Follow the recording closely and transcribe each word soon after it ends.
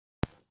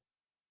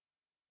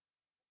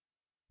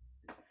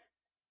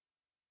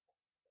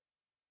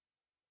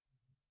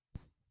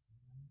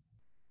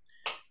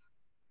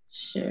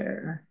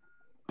share.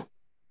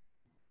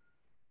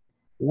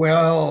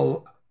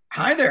 Well,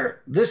 hi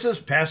there. This is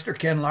Pastor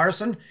Ken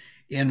Larson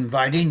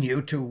inviting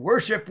you to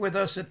worship with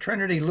us at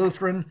Trinity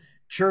Lutheran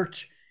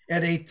Church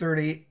at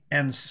 8:30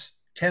 and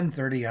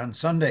 10:30 on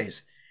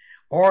Sundays.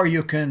 Or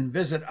you can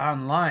visit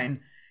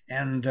online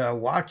and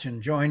watch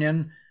and join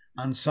in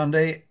on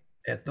Sunday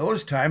at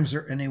those times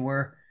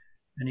or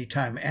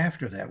anytime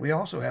after that. We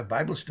also have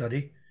Bible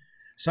study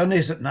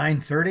Sundays at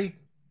 9:30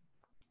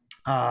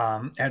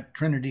 at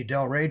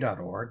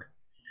trinitydelray.org.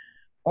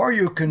 Or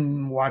you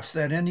can watch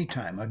that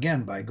anytime,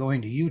 again, by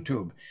going to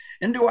YouTube.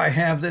 And do I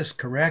have this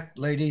correct,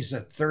 ladies,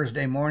 at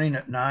Thursday morning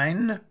at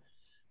 9?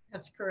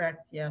 That's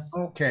correct, yes.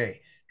 Okay.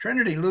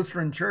 Trinity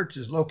Lutheran Church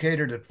is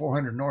located at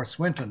 400 North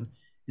Swinton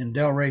in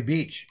Delray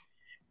Beach.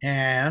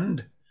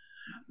 And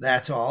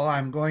that's all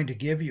I'm going to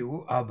give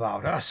you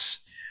about us.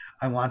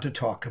 I want to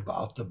talk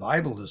about the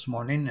Bible this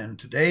morning. And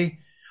today,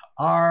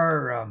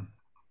 what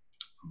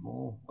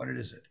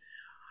is it?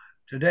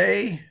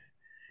 Today,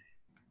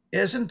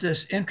 isn't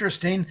this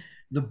interesting?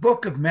 The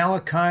book of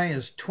Malachi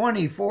is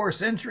 24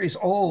 centuries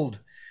old,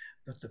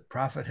 but the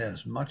prophet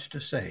has much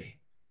to say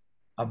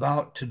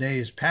about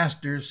today's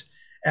pastors,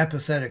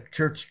 apathetic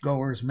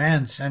churchgoers,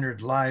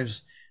 man-centered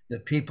lives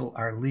that people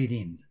are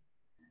leading.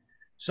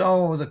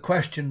 So the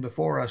question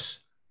before us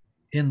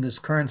in this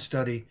current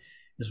study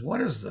is, what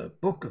does the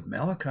book of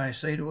Malachi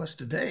say to us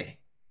today?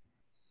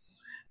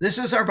 This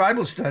is our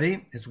Bible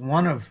study. It's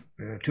one of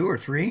two or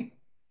three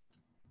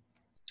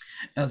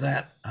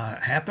that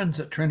happens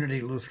at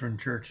Trinity Lutheran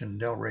Church in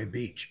Delray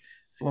Beach,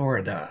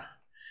 Florida.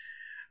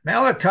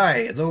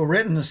 Malachi, though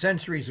written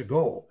centuries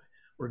ago,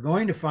 we're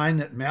going to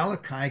find that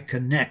Malachi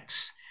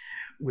connects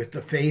with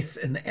the faith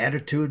and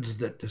attitudes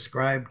that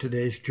describe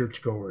today's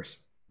churchgoers.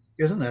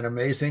 Isn't that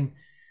amazing?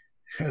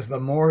 As the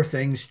more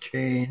things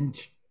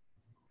change,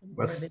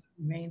 They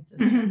remain the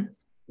same.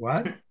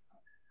 What?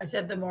 I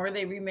said the more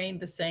they remain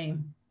the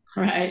same.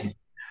 Right.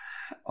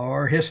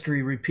 Or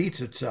history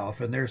repeats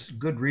itself, and there's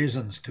good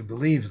reasons to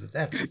believe that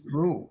that's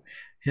true.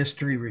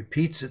 History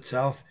repeats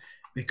itself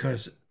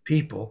because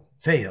people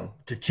fail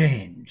to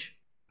change.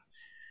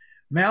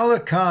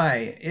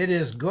 Malachi, it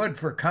is good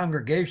for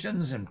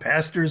congregations and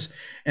pastors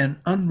and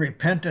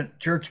unrepentant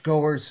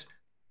churchgoers.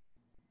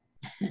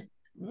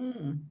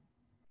 Mm.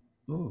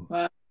 Ooh.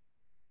 Wow.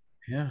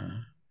 Yeah.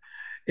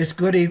 It's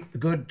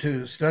good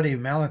to study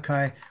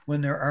Malachi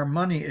when there are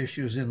money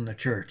issues in the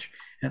church.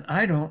 And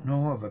I don't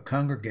know of a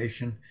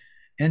congregation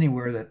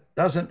anywhere that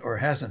doesn't or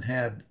hasn't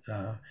had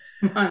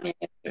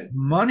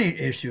money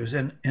issues.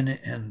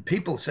 And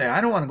people say,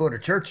 I don't want to go to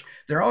church.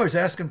 They're always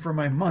asking for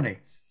my money.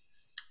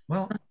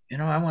 Well,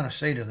 I want to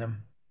say to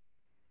them,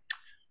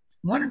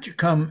 why don't you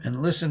come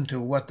and listen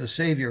to what the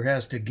Savior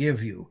has to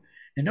give you?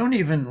 And don't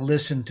even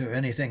listen to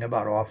anything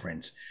about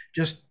offerings.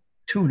 Just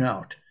tune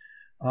out.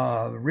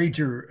 Read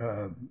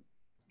your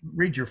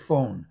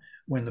phone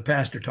when the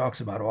pastor talks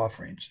about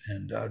offerings,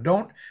 and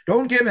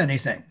don't give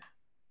anything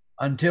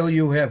until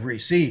you have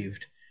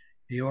received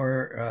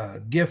your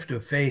gift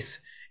of faith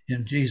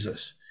in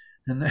Jesus,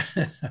 and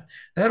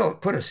that'll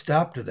put a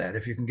stop to that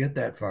if you can get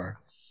that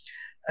far.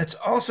 It's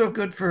also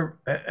good for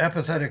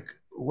apathetic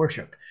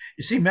worship.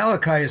 You see,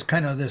 Malachi is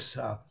kind of this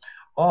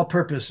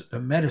all-purpose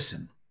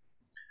medicine.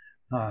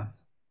 What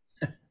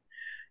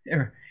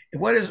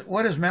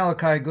is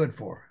Malachi good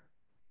for?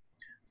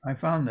 I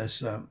found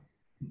this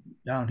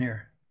down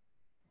here.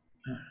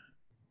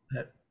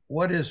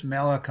 What is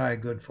Malachi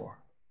good for?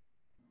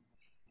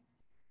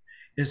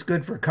 It's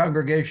good for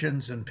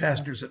congregations and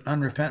pastors and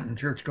unrepentant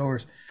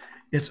churchgoers.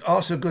 It's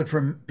also good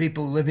for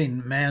people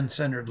living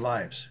man-centered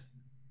lives.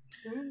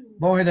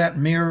 Boy, that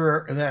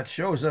mirror that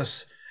shows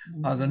us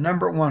the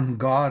number one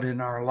God in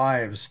our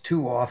lives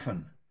too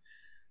often.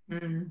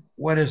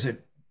 What is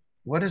it?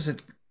 What is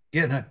it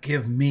gonna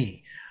give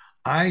me?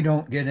 I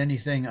don't get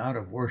anything out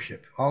of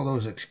worship. All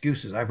those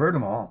excuses, I've heard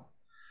them all.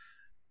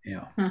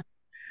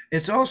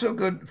 It's also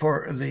good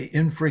for the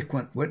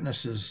infrequent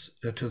witnesses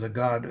to the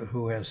God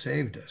who has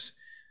saved us.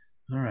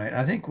 All right,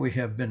 I think we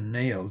have been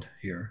nailed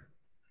here.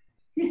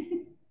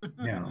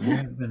 Yeah, we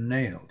have been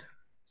nailed.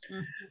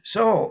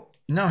 So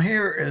now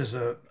here is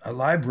a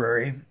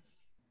library.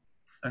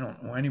 I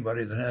don't know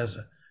anybody that has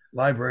a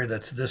library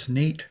that's this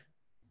neat,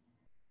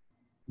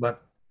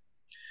 but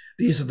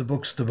these are the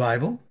books of the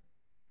Bible,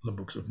 the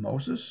books of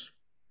Moses,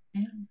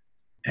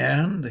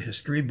 and the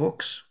history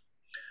books.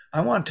 I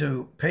want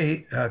to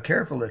pay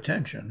careful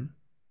attention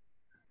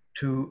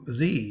to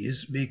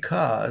these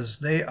because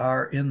they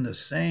are in the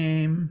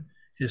same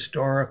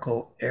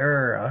historical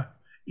era,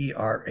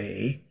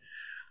 ERA,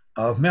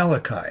 of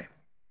Malachi.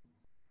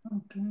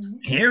 Okay.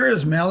 Here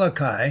is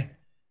Malachi.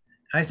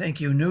 I think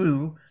you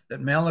knew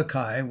that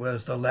Malachi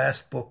was the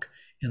last book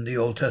in the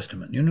Old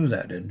Testament. You knew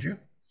that, didn't you?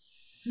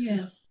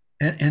 Yes.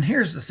 And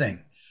here's the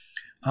thing.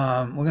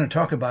 We're going to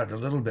talk about it a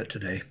little bit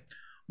today.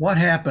 What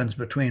happens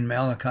between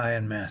Malachi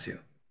and Matthew?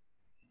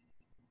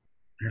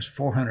 There's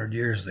 400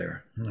 years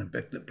there. I'm going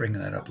to bring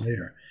that up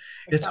later.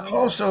 It's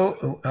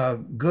also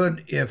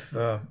good if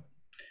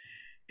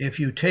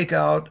you take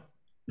out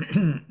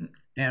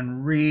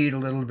and read a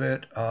little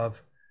bit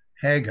of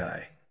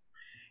Haggai.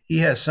 He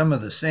has some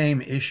of the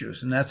same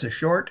issues, and that's a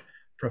short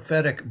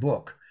prophetic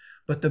book.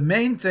 But the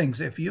main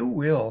things, if you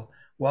will,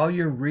 while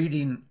you're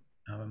reading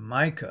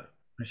Micah,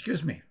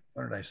 excuse me,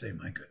 what did I say,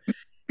 Micah?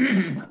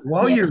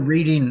 While Yeah. you're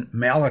reading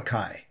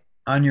Malachi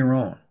on your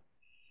own,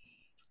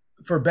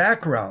 for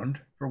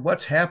background, for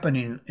what's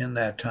happening in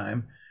that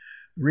time,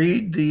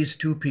 read these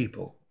two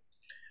people,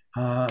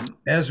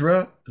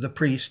 Ezra the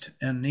priest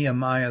and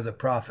Nehemiah the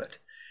prophet.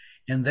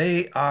 And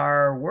they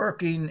are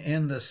working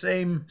in the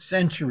same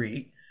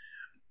century,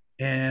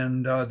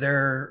 and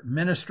their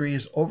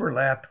ministries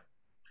overlap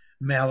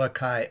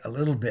Malachi a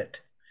little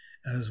bit,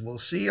 as we'll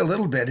see a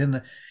little bit in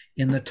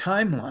the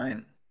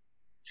timeline.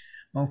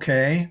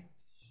 Okay.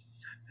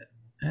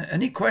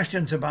 Any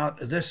questions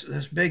about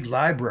this big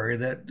library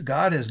that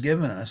God has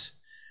given us?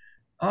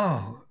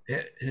 Oh,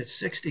 it's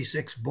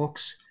 66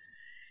 books,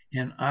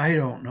 and I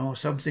don't know,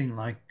 something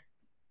like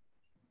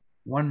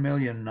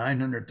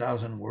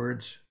 1,900,000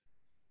 words.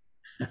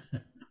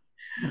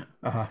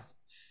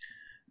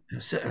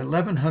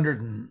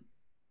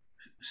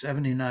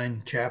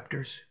 1,179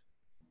 chapters.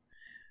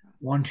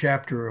 One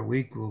chapter a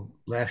week will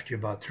last you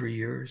about 3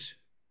 years.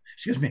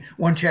 Excuse me,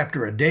 one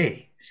chapter a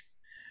day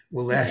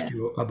will last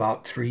you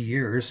about 3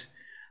 years.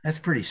 That's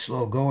pretty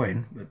slow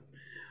going. But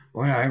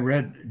boy, I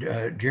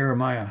read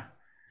Jeremiah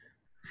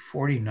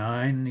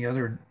 49 the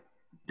other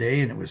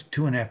day, and it was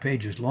 2.5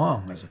 pages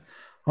long. I said,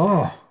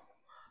 oh,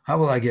 how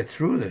will I get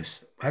through this?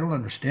 I don't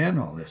understand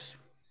all this.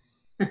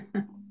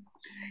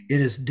 It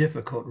is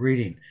difficult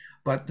reading.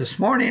 But this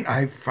morning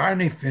I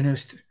finally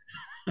finished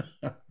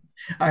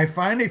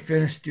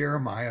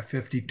Jeremiah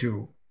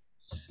 52.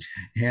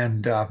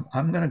 And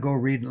I'm going to go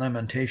read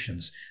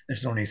Lamentations.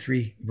 There's only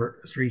three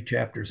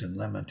chapters in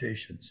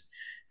Lamentations.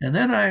 And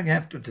then I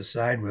have to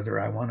decide whether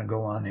I want to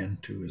go on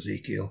into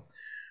Ezekiel.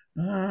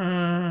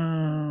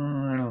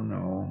 I don't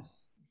know.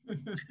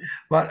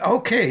 But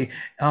okay,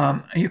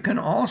 you can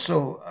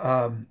also,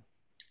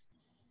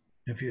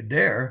 if you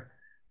dare,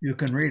 you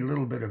can read a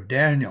little bit of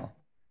Daniel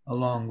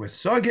along with.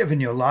 So I've given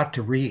you a lot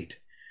to read.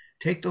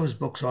 Take those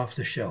books off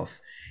the shelf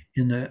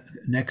in the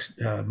next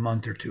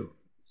month or two,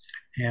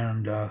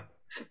 and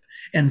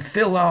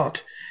fill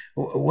out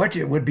what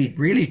it would be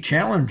really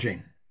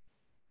challenging.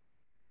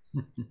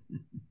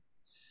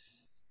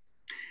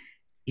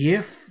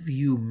 If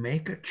you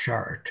make a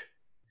chart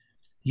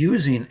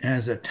using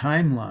as a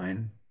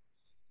timeline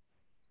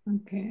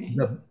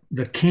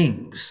the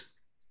kings,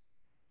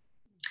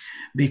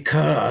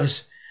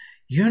 because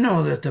you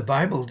know that the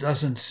Bible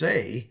doesn't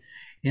say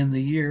in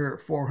the year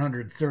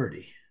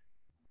 430.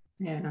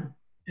 Yeah.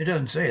 It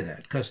doesn't say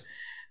that, because,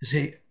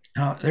 see,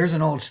 now there's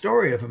an old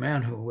story of a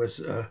man who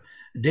was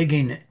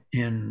digging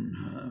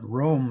in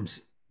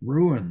Rome's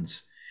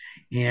ruins,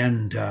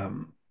 and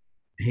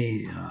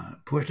he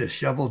put his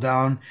shovel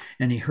down,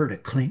 and he heard a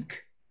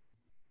clink,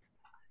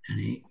 and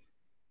he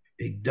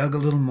dug a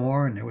little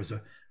more, and there was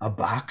a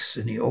box,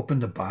 and he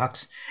opened the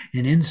box,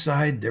 and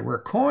inside there were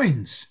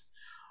coins.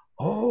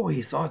 Oh,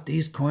 he thought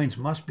these coins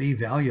must be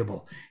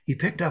valuable. He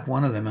picked up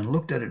one of them and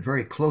looked at it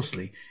very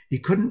closely. He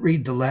couldn't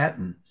read the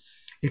Latin,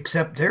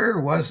 except there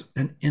was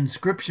an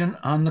inscription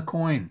on the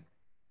coin,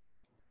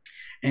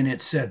 and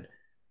it said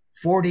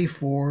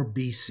 44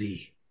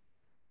 BC.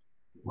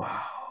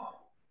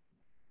 Wow.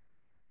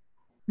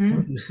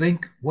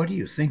 What do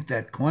you think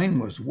that coin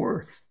was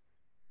worth?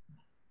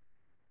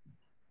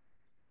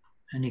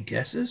 Any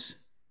guesses?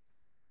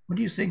 What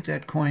do you think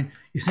that coin?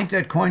 You think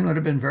that coin would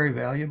have been very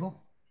valuable?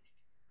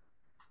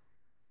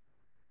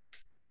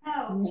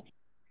 No.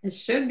 It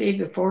should be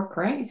before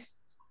Christ,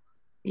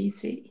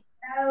 BC.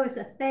 No, it's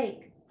a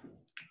fake.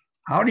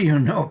 How do you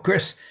know,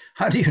 Chris?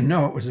 How do you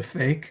know it was a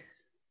fake?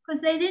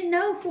 Because they didn't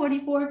know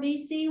 44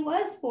 BC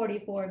was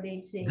 44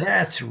 BC.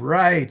 That's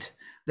right.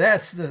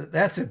 That's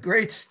a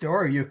great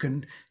story. You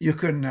can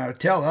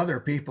tell other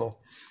people.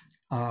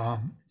 I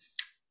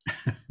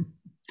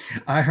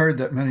heard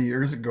that many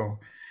years ago.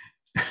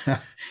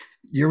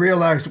 You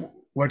realize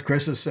what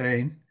Chris is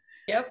saying?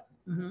 Yep.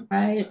 Mm-hmm.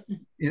 Right.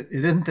 You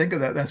didn't think of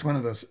that. That's one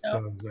of those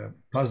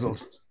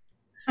puzzles.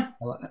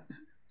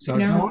 So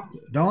No.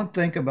 don't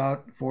think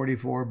about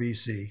 44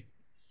 BC.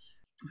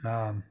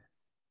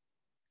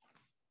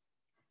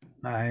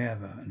 I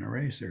have an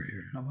eraser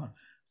here. How about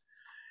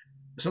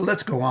that? So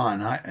let's go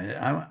on.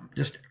 I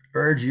just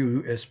urge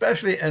you,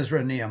 especially Ezra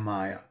and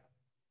Nehemiah,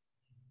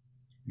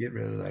 get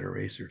rid of that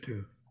eraser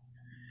too.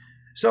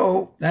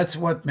 So that's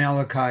what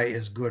Malachi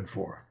is good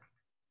for.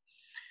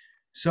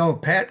 So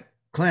Pat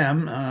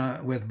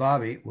Clem with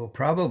Bobby will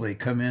probably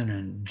come in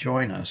and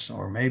join us,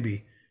 or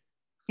maybe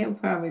He'll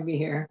probably be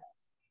here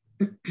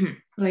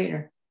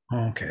later.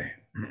 Okay.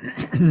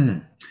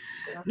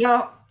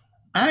 Now,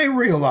 I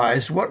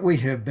realized what we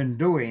have been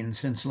doing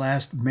since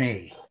last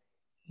May.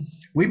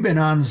 We've been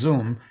on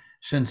Zoom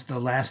since the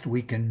last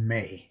week in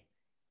May.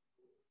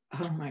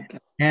 Oh my God.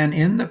 And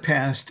in the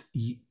past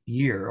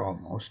year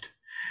almost,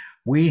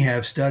 we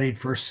have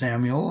studied 1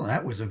 Samuel.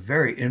 That was a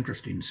very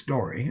interesting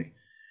story.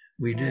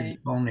 We did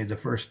only the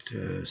first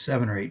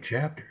 7 or 8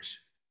 chapters.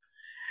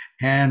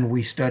 And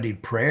we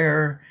studied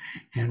prayer,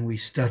 and we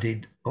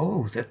studied,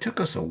 oh, that took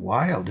us a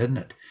while, didn't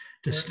it?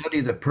 To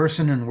study the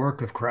person and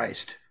work of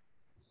Christ.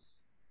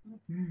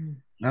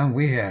 Well,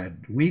 we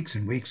had weeks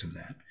and weeks of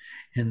that.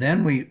 And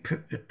then we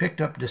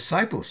picked up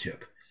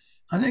discipleship.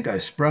 I think I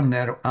sprung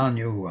that on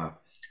you.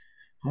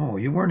 Oh,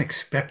 you weren't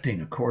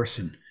expecting a course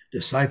in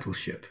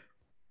discipleship.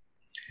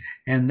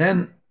 And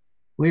then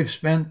we've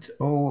spent,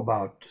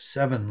 about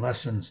 7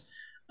 lessons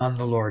on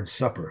the Lord's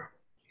Supper.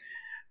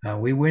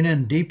 We went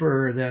in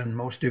deeper than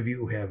most of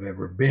you have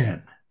ever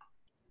been.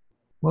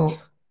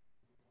 Well,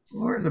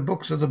 where are the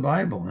books of the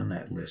Bible in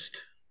that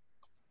list?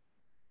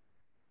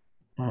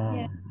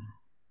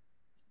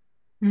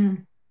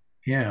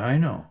 Yeah, I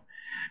know.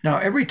 Now,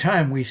 every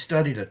time we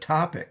studied a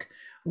topic,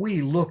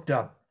 we looked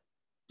up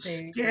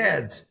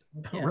scads,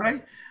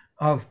 right,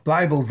 of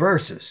Bible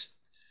verses.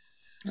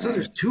 So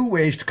there's 2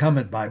 ways to come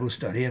at Bible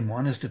study, and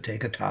one is to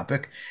take a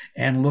topic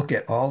and look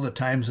at all the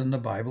times in the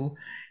Bible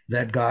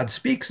that God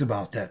speaks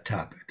about that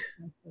topic.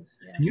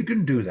 And you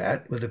can do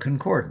that with a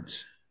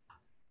concordance.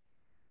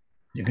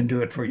 You can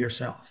do it for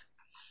yourself.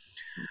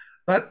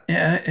 But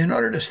in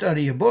order to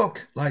study a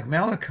book like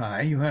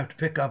Malachi, you have to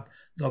pick up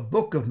the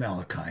book of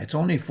Malachi. It's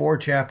only 4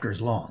 chapters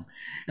long.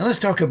 And let's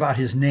talk about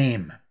his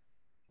name.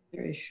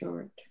 Very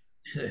short.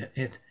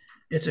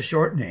 It's a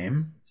short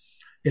name.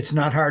 It's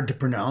not hard to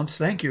pronounce.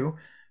 Thank you.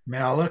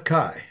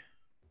 Malachi.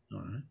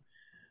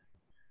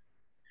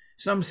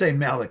 Some say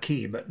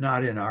Malachi, but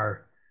not in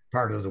our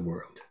part of the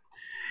world.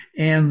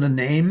 And the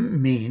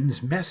name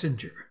means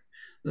messenger.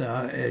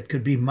 It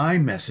could be my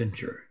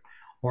messenger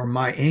or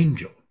my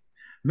angel.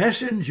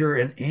 Messenger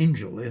and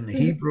angel in the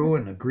Hebrew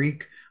and the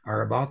Greek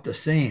are about the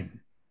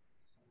same.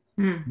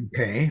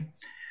 Okay.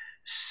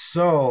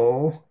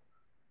 So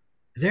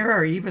there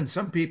are even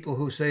some people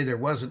who say there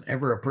wasn't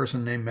ever a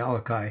person named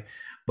Malachi,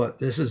 but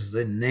this is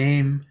the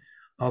name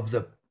of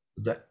the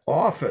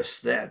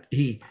office that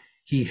he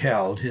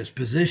held, his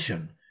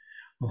position,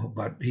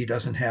 but he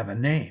doesn't have a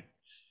name.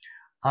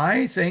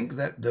 I think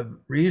that the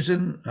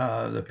reason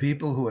the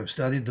people who have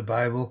studied the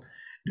Bible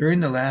during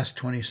the last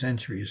 20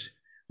 centuries,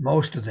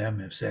 most of them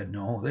have said,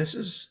 no, this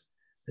is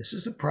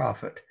a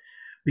prophet.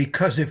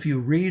 Because if you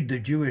read the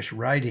Jewish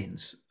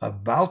writings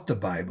about the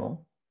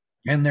Bible,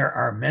 and there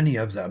are many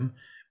of them,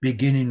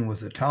 beginning with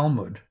the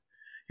Talmud,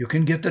 you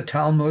can get the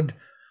Talmud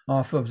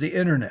off of the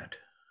internet.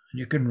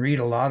 You can read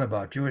a lot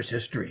about Jewish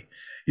history.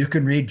 You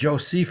can read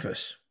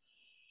Josephus.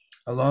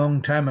 A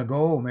long time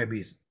ago,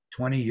 maybe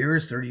 20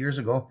 years, 30 years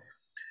ago,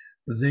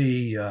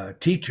 the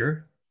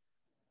teacher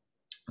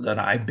that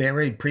I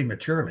buried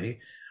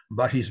prematurely,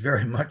 but he's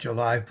very much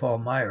alive, Paul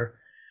Meyer,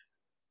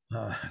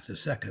 the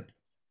second.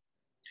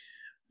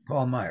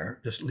 Paul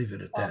Meyer, just leave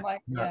it at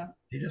that.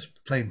 He just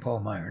plain Paul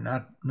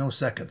Meyer, no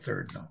second,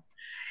 third, no.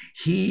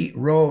 He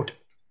wrote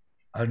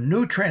a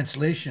new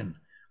translation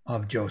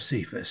of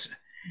Josephus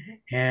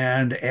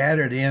and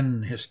added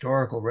in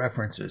historical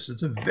references.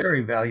 It's a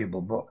very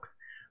valuable book.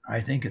 I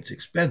think it's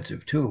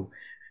expensive too.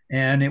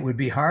 And it would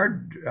be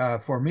hard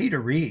for me to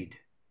read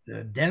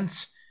the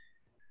dense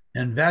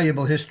and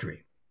valuable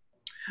history.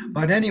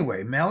 But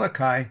anyway,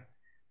 Malachi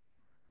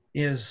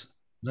is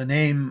the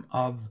name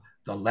of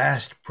the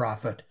last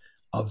prophet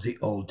of the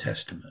Old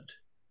Testament.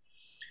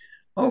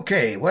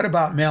 Okay, what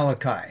about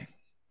Malachi?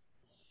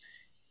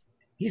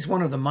 He's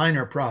one of the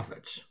minor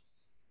prophets.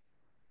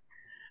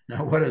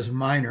 Now, what does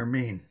minor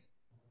mean?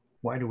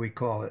 Why do we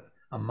call it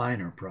a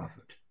minor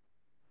prophet?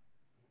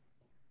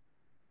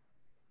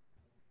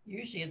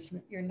 Usually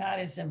you're not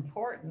as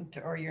important,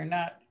 or you're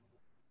not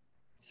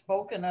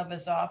spoken of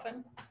as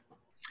often.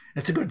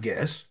 That's a good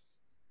guess.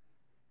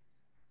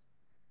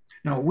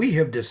 Now, we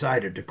have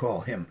decided to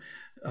call him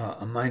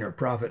a minor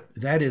prophet.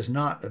 That is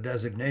not a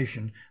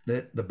designation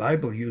that the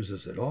Bible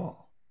uses at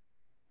all.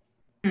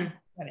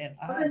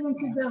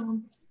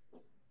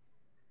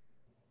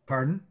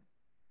 Pardon?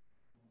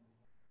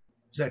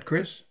 Is that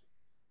Chris?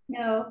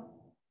 No.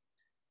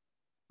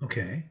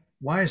 Okay.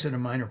 Why is it a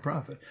minor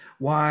prophet?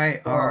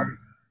 Why are...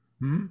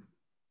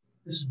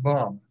 This is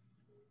Bob.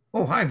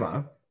 Oh, hi,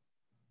 Bob.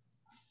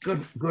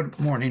 Good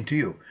morning to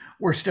you.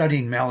 We're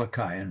studying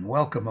Malachi, and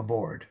welcome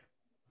aboard.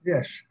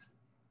 Yes.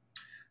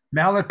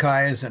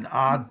 Malachi is an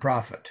odd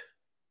prophet.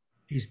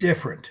 He's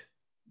different.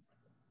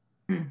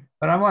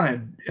 But I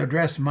want to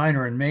address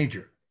minor and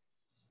major.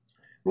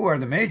 Who are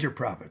the major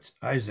prophets?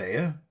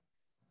 Isaiah,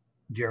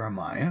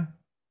 Jeremiah,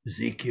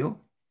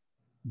 Ezekiel,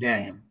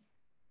 Daniel.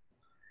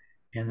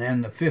 And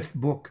then the 5th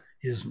book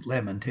is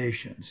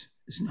Lamentations.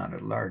 It's not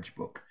a large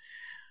book.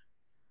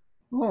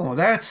 Oh,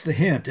 that's the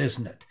hint,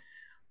 isn't it?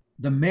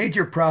 The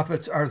major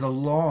prophets are the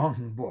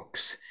long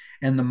books,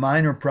 and the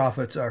minor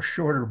prophets are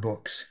shorter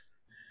books,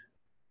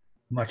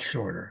 much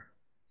shorter.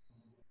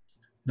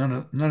 None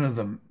of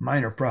the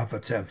minor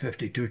prophets have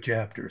 52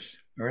 chapters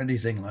or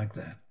anything like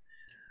that.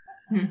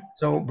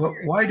 So, but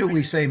why do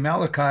we say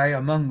Malachi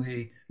among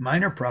the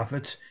minor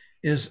prophets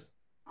is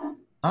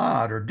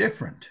odd or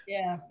different?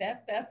 Yeah,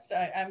 that's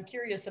I'm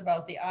curious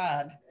about the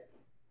odd.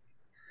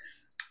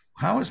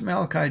 How is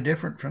Malachi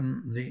different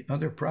from the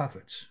other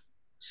prophets?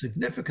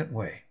 Significant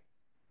way.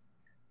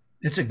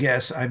 It's a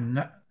guess. I'm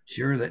not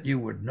sure that you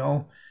would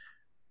know.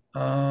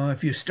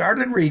 If you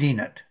started reading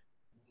it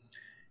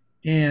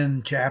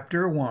in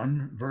chapter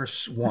 1,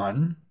 verse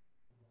 1,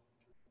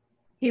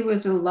 He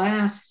was the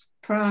last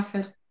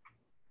prophet.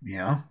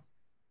 yeah,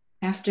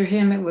 After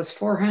him, it was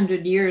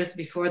 400 years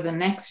before the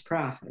next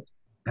prophet.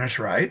 that's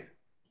right.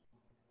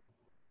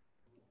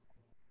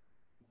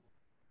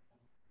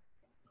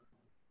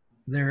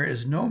 There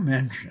is no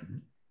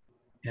mention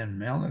in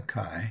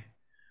Malachi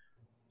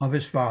of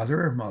his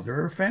father or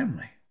mother or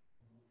family.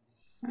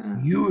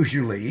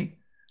 Usually,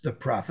 the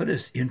prophet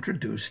is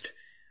introduced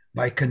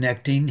by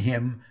connecting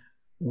him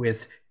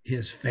with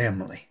his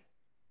family.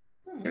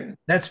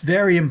 That's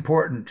very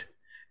important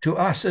to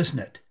us, isn't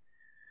it?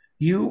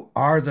 You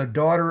are the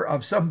daughter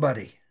of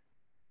somebody.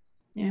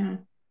 Yeah.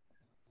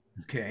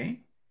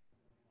 Okay.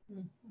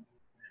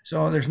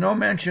 So there's no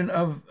mention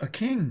of a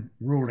king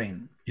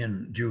ruling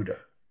in Judah.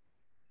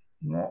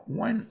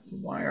 Why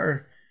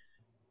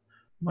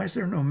is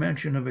there no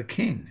mention of a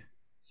king?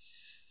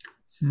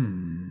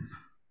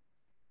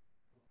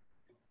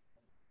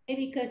 Maybe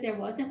because there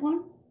wasn't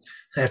one.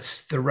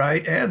 That's the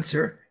right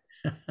answer.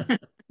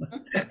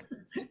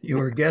 You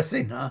were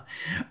guessing, huh?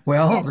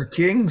 Well, Yes. the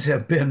kings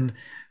have been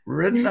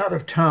ridden out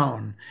of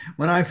town.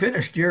 When I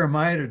finished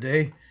Jeremiah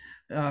today,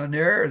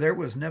 there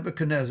was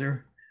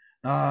Nebuchadnezzar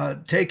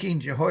taking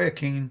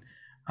Jehoiakim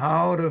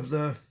out of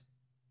the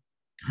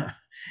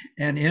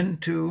and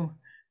into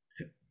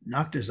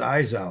knocked his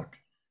eyes out.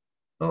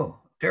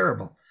 Oh,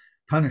 terrible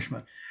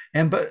punishment.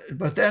 And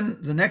but then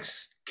the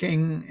next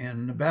king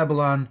in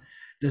Babylon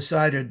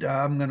decided,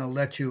 I'm going to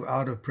let you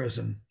out of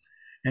prison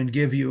and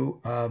give you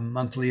a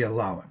monthly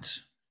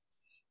allowance.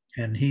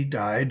 And he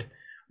died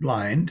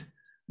blind,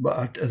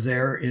 but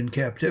there in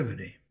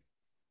captivity,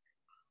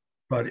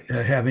 but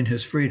having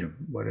his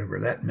freedom, whatever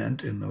that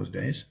meant in those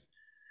days.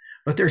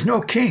 But there's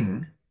no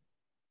king.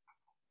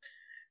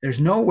 There's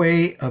no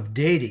way of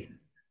dating.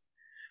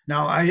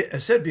 Now, I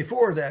said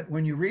before that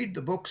when you read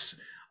the books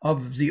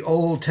of the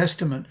Old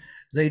Testament,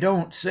 they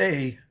don't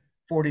say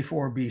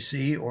 44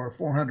 BC or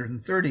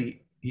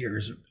 430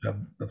 years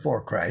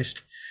before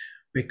Christ,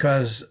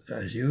 because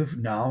as you've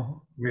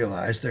now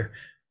realized, they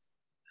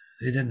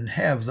didn't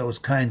have those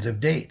kinds of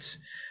dates.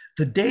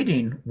 The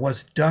dating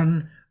was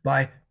done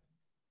by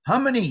how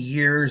many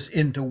years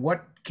into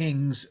what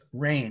king's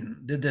reign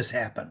did this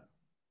happen?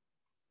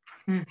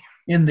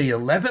 In the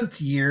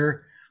 11th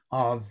year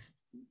of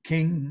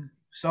King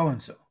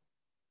so-and-so,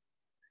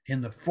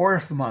 in the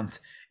 4th month,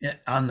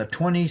 on the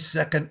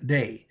 22nd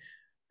day.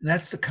 And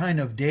that's the kind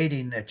of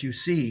dating that you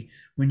see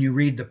when you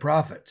read the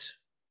prophets.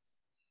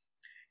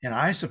 And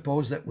I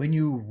suppose that when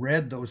you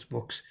read those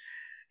books,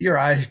 your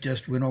eyes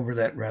just went over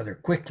that rather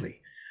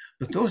quickly.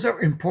 But those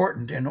are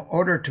important in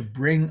order to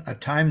bring a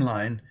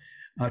timeline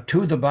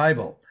to the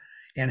Bible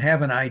and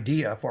have an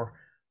idea for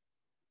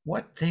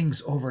what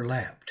things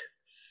overlapped.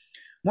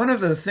 One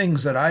of the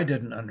things that I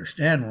didn't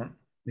understand when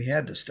we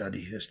had to study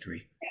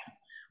history,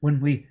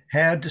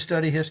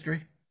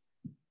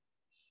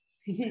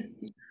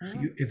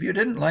 if you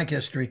didn't like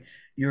history,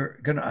 you're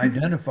going to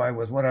identify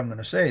with what I'm going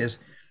to say is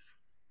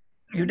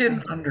you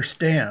didn't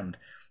understand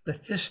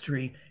that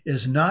history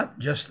is not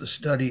just the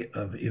study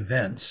of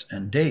events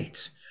and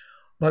dates,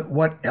 but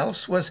what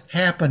else was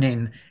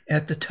happening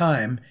at the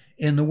time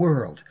in the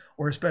world,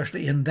 or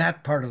especially in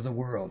that part of the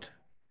world.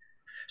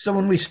 So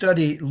when we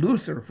study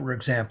Luther, for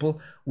example,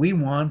 we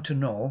want to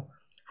know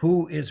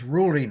who is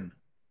ruling.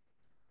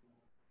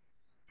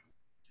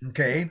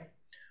 Okay,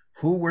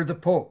 who were the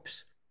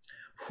popes?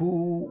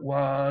 Who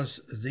was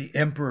the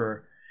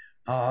emperor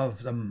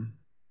of the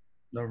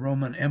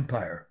Roman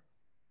Empire?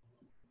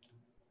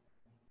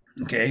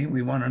 Okay,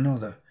 we want to know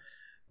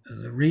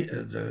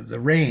the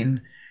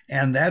reign,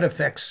 and that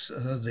affects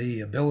the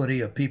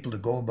ability of people to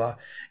go about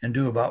and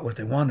do about what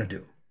they want to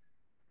do.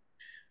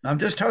 I'm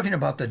just talking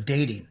about the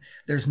dating.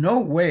 There's no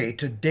way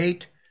to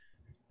date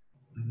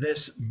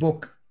this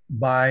book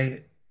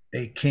by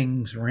a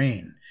king's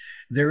reign.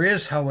 There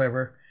is,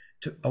 however,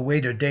 a way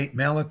to date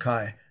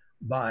Malachi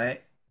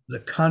by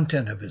the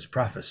content of his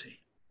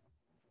prophecy.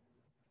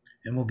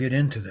 And we'll get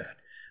into that.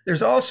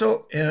 There's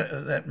also,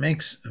 that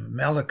makes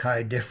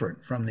Malachi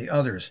different from the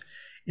others,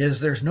 is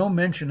there's no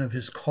mention of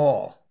his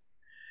call.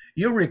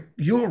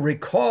 You'll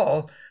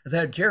recall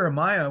that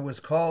Jeremiah was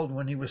called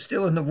when he was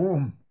still in the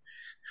womb.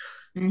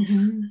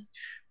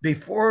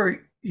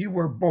 Before you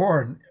were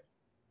born,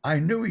 I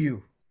knew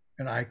you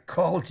and I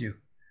called you.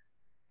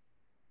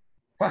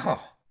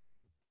 Wow.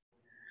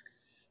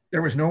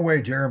 There was no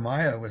way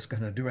Jeremiah was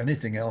going to do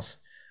anything else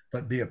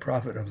but be a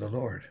prophet of the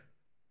Lord.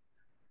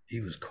 He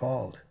was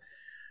called,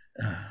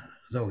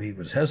 though he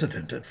was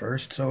hesitant at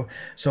first. So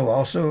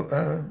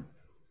also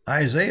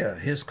Isaiah,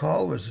 his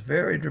call was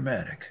very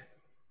dramatic.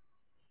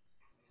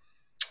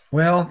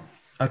 Well,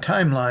 a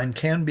timeline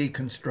can be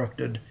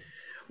constructed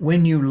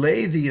when you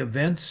lay the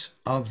events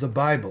of the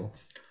Bible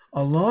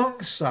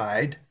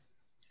alongside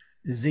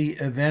the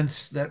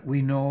events that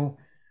we know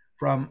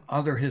from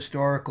other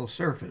historical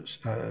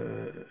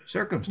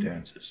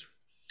circumstances.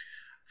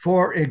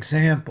 For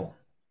example,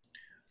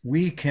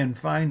 we can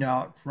find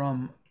out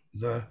from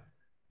the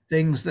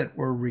things that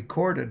were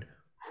recorded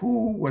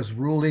who was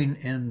ruling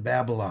in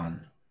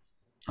Babylon.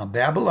 Now,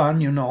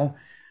 Babylon,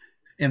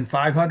 in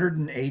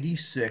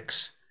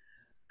 586,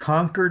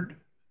 conquered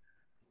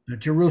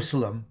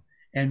Jerusalem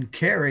and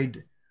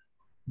carried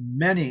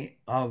many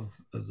of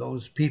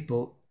those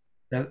people,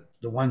 that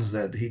the ones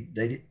that he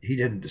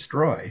didn't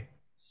destroy.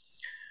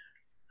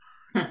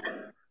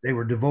 They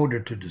were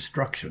devoted to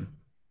destruction.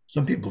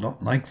 Some people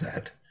don't like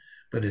that,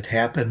 but it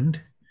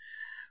happened.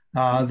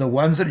 The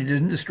ones that he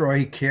didn't destroy,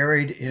 he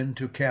carried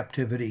into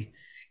captivity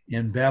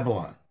in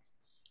Babylon.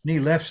 And he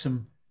left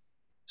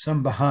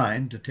some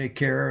behind to take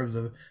care of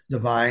the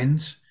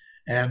vines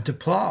and to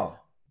plow.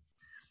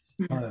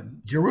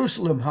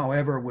 Jerusalem,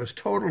 however, was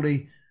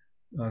totally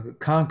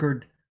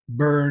conquered,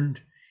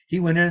 burned. He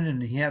went in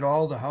and he had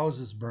all the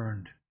houses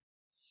burned.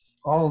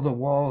 All the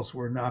walls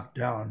were knocked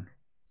down.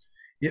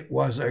 It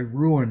was a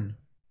ruin,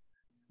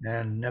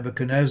 and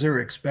Nebuchadnezzar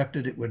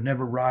expected it would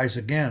never rise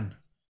again.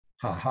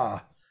 Ha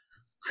ha.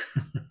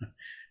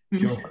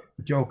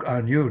 Joke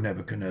on you,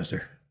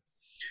 Nebuchadnezzar.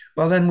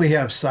 Well, then we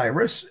have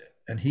Cyrus,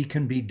 and he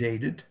can be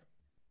dated.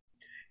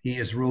 He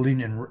is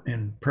ruling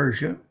in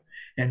Persia,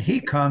 and he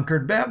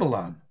conquered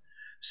Babylon.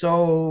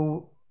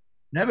 So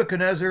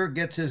Nebuchadnezzar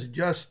gets his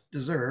just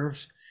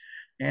deserves,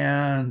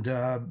 and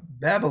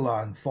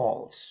Babylon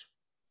falls.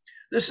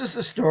 This is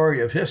the story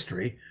of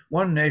history.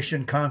 One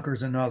nation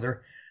conquers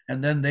another,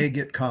 and then they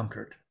get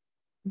conquered.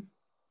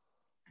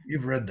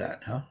 You've read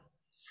that,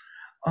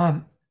 huh?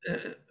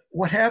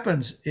 What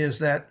happens is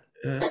that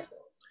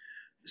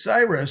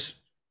Cyrus,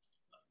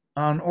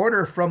 on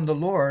order from the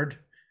Lord,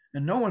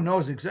 and no one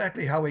knows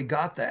exactly how he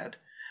got that,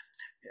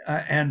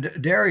 and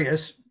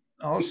Darius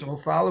also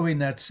following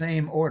that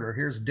same order.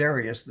 Here's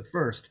Darius the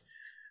first,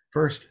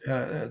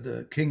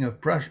 the king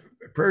of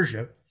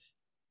Persia.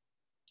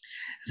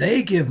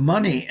 They give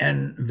money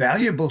and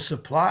valuable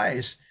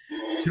supplies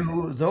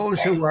to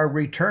those who are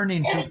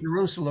returning to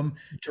Jerusalem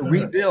to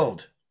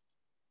rebuild.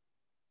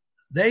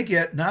 They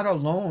get not a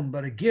loan,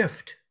 but a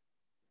gift.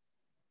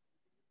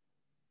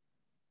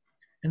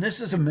 And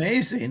this is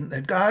amazing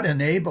that God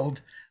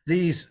enabled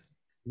these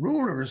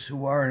rulers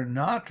who are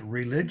not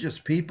religious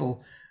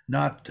people,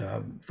 not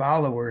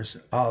followers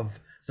of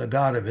the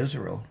God of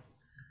Israel.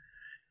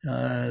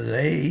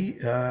 They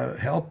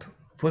help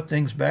put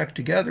things back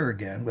together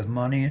again with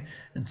money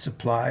and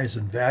supplies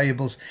and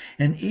valuables.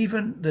 And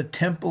even the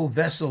temple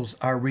vessels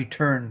are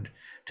returned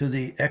to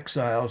the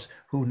exiles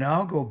who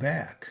now go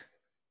back.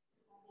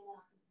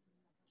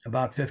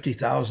 About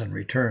 50,000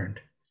 returned.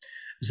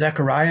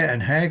 Zechariah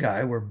and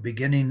Haggai were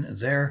beginning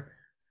their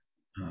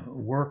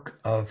work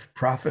of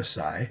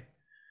prophesying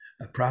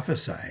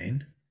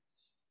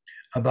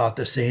about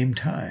the same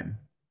time.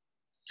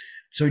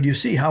 So do you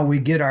see how we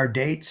get our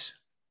dates?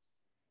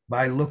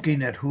 By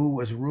looking at who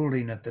was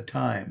ruling at the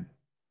time.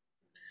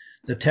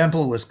 The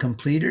temple was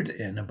completed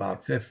in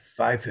about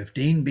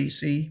 515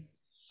 BC.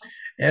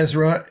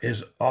 Ezra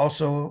is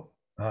also,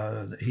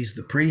 he's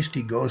the priest.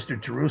 He goes to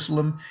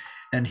Jerusalem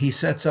and he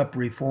sets up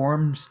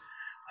reforms,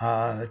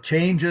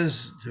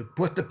 changes to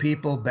put the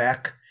people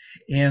back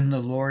in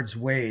the Lord's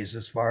ways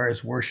as far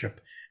as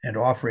worship and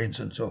offerings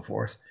and so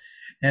forth.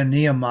 And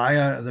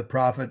Nehemiah, the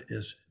prophet,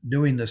 is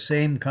doing the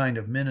same kind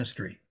of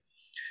ministry.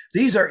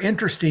 These are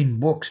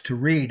interesting books to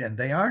read, and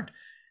they aren't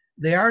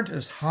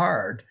as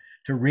hard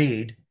to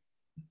read.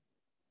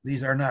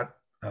 These are not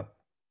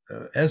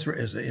Ezra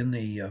is in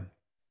the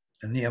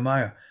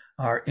Nehemiah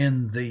are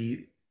in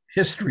the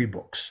history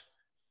books,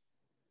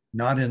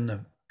 not in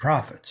the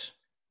prophets.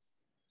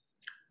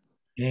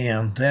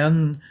 And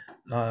then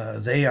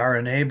they are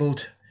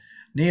enabled.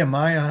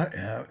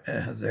 Nehemiah,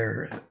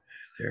 they're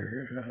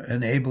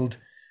enabled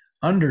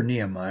under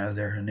Nehemiah.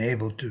 They're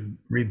enabled to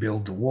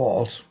rebuild the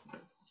walls.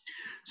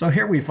 So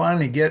here we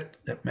finally get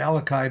that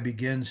Malachi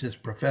begins his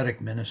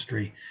prophetic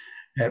ministry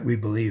at, we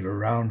believe,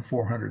 around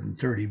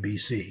 430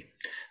 BC.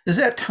 Does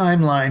that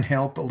timeline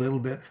help a little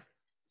bit?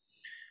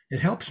 It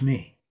helps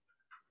me.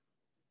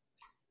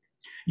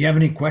 You have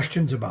any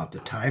questions about the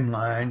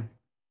timeline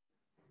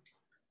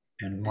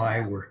and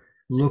why we're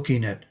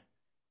looking at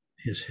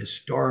his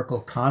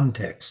historical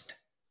context?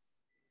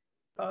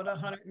 About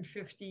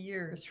 150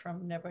 years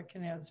from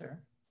Nebuchadnezzar.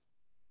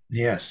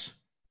 Yes.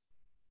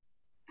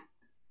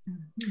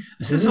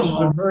 This is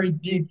a very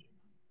deep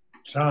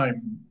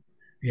time.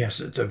 Yes,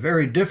 it's a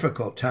very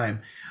difficult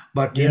time.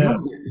 But you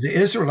know, the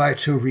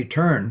Israelites who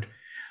returned,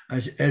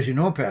 as you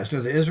know, Pastor,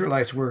 the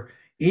Israelites were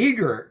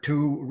eager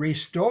to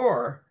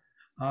restore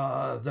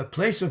the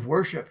place of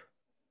worship.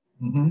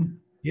 Mm-hmm.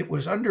 It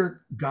was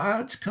under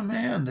God's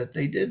command that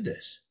they did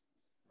this.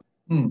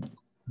 All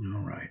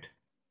right.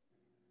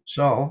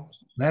 So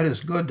that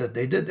is good that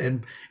they did.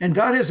 And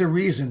God has a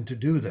reason to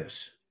do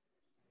this.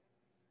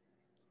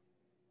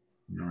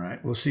 All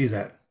right, we'll see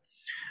that.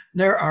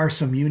 There are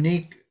some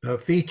unique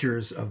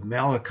features of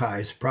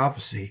Malachi's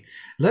prophecy.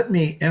 Let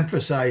me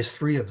emphasize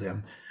three of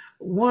them.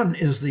 One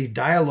is the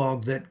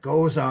dialogue that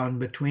goes on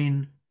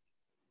between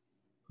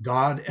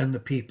God and the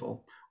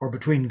people, or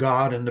between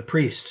God and the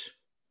priests.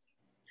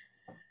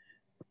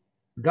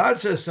 God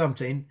says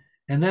something,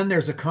 and then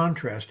there's a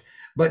contrast,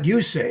 but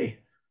you say,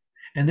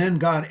 and then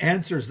God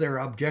answers their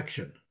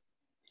objection.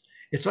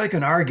 It's like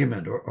an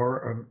argument,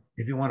 or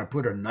if you want to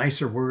put a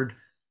nicer word,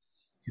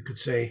 you could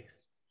say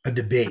a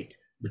debate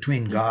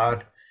between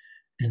God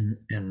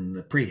and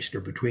the priest,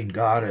 or between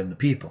God and the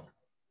people.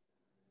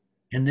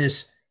 And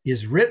this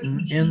is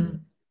written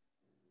in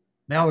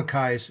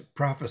Malachi's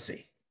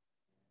prophecy.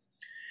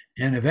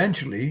 And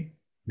eventually,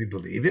 we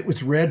believe, it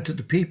was read to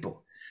the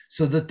people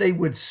so that they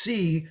would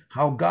see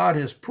how God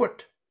has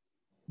put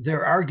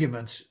their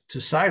arguments to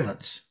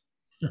silence.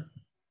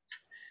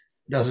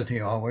 Doesn't he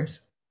always?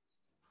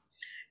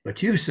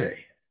 But you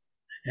say,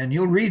 and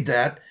you'll read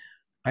that,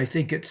 I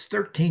think it's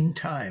 13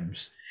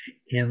 times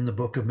in the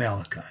book of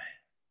Malachi.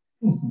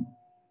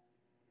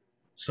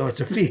 So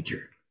it's a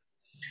feature.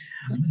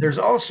 There's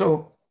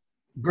also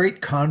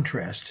great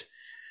contrast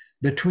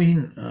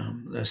between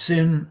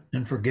sin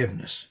and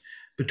forgiveness,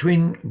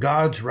 between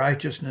God's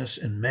righteousness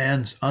and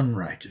man's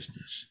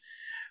unrighteousness,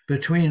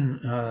 between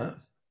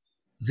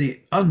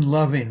the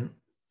unloving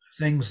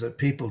things that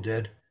people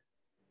did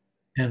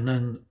and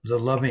then the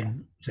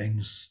loving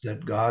things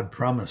that God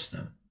promised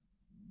them.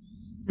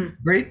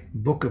 Great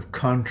book of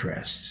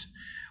contrasts.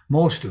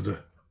 Most of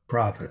the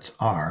prophets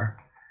are.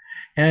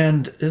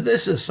 And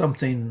this is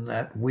something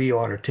that we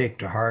ought to take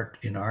to heart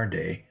in our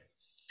day.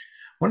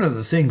 One of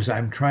the things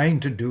I'm trying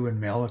to do in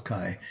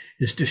Malachi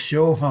is to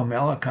show how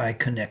Malachi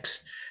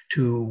connects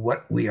to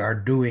what we are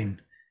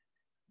doing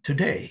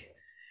today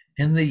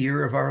in the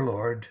year of our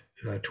Lord,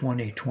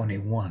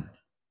 2021.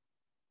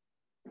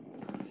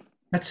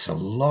 That's a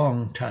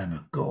long time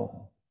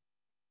ago.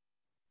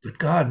 But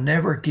God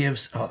never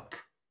gives up.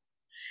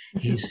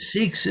 He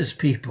seeks his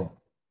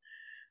people.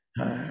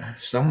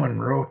 Someone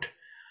wrote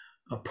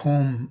a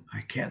poem,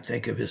 I can't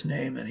think of his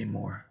name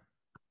anymore,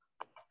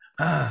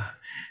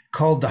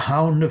 called The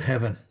Hound of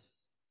Heaven.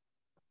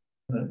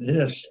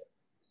 Yes,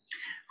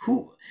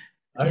 Who?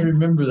 I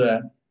remember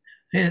that.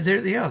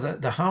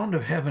 The Hound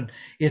of Heaven.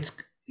 It's,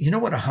 you know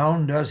what a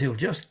hound does? He'll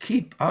just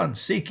keep on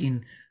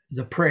seeking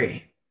the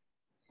prey.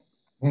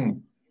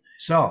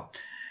 So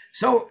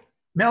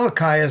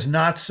Malachi is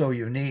not so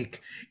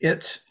unique.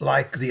 It's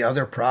like the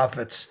other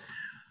prophets,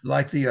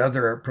 like the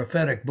other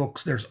prophetic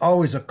books. There's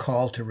always a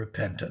call to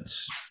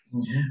repentance.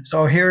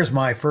 So here's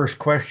my first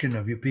question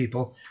of you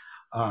people.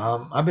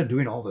 I've been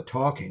doing all the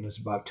talking. It's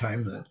about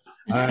time that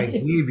I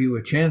gave you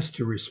a chance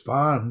to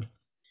respond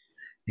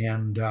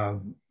and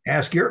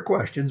ask your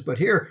questions. But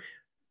here,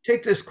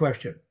 take this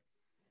question.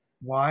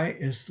 Why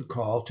is the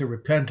call to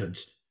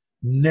repentance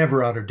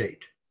never out of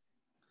date?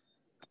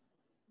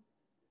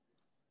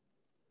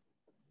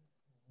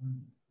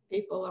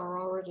 People are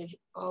already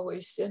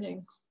always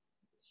sinning.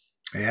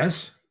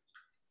 Yes.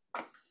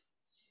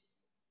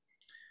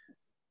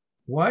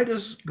 Why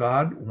does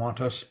God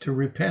want us to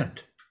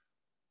repent?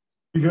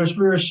 Because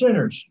we are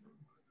sinners.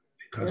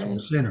 Because we're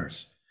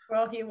sinners.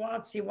 Well, he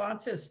wants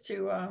us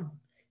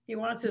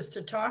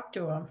to talk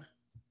to him.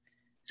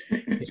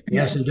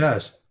 Yes, he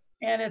does.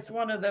 And it's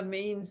one of the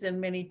means, and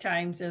many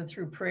times and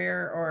through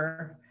prayer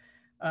or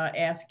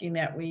asking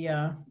that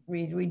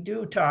we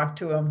do talk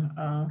to him.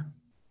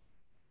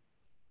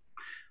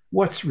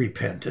 What's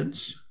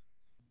repentance?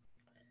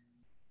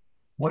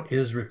 What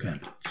is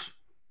repentance?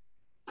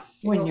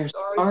 When you're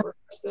sorry sorry for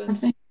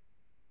sins.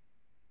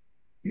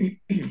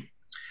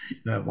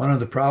 One of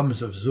the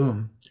problems of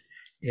Zoom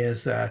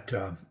is that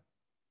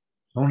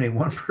only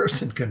one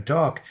person can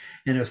talk,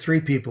 and if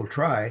three people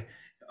try,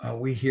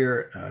 we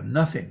hear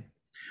nothing.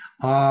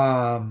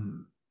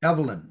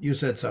 Evelyn, you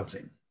said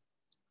something.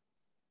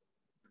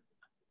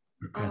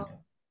 Repent.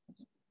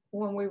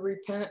 When we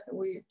repent,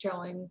 we're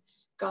telling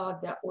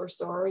God that we're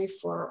sorry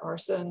for our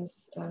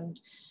sins, and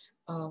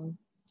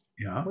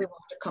we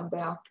want to come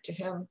back to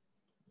him.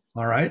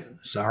 All right,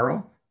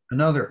 sorrow.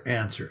 Another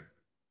answer.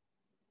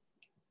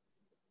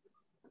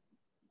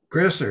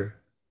 Chris, or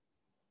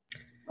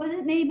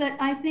Wasn't me, but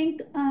I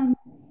think the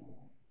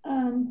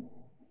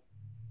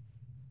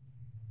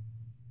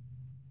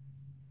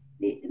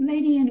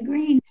lady in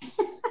green.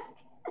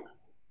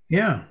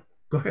 yeah,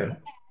 go ahead.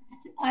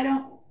 I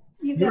don't.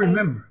 You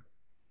remember.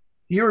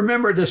 You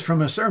remember this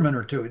from a sermon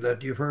or two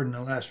that you've heard in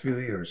the last few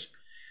years.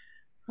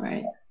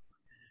 right?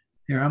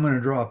 Here, I'm going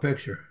to draw a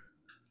picture.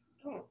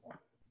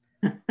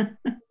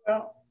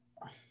 Well,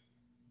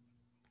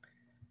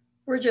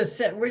 we're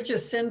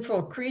just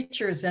sinful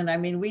creatures, and I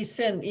mean, we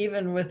sin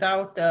even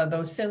without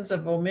those sins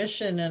of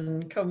omission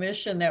and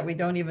commission that we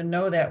don't even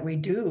know that we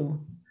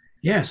do.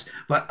 Yes,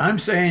 but I'm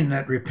saying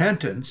that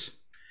repentance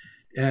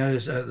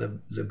is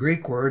the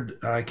Greek word.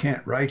 I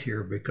can't write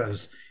here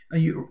because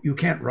you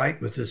can't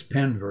write with this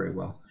pen very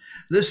well.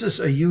 This is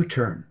a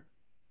U-turn.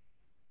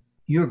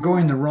 You're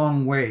going the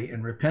wrong way,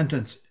 and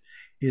repentance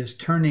is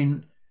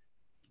turning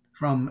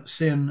from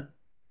sin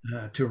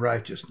to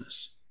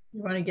righteousness.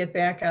 You want to get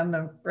back on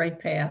the right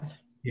path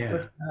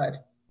with God.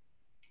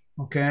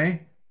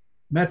 Okay.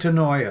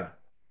 Metanoia.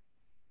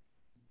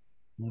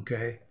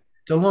 Okay.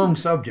 It's a long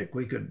subject.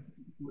 We could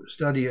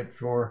study it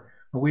for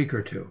a week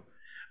or two.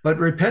 But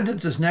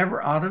repentance is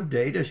never out of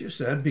date, as you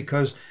said,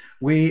 because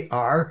we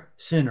are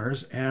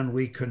sinners and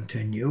we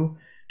continue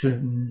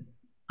to,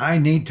 I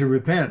need to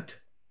repent.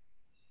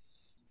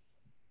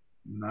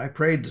 When I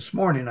prayed this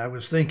morning, I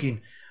was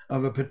thinking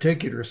of a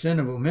particular sin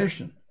of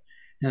omission,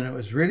 and it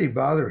was really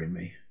bothering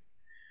me.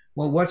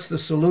 Well, what's the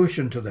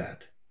solution to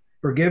that?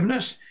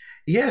 Forgiveness?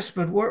 Yes,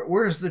 but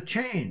where's the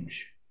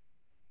change?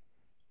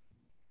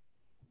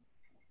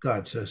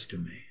 God says to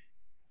me.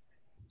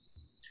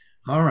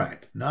 All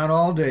right, not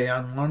all day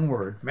on one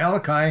word.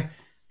 Malachi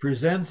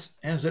presents,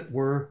 as it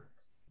were,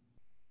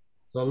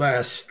 the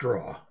last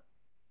straw.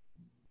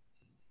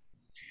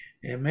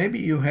 And maybe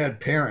you had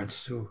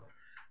parents who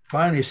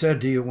finally said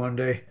to you one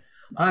day,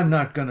 I'm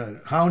not going to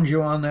hound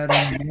you on that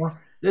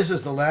anymore. This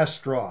is the last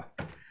straw.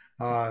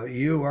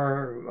 You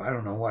are, I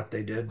don't know what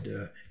they did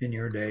in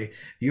your day.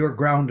 You're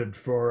grounded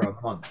for a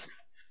month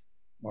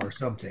or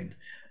something.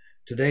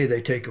 Today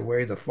they take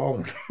away the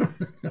phone.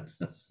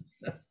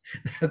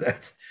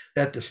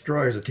 That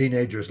destroys a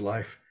teenager's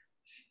life.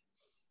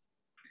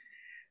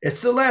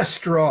 It's the last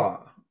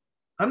straw.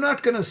 I'm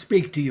not going to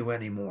speak to you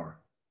anymore.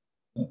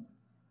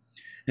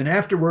 And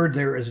afterward,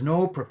 there is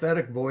no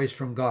prophetic voice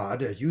from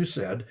God, as you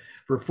said,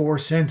 for 4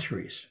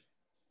 centuries.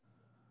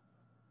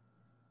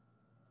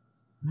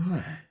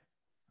 Why?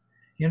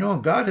 You know,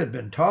 God had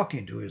been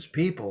talking to his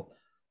people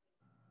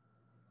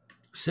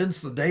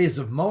since the days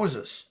of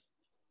Moses.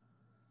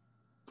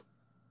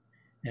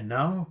 And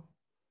now,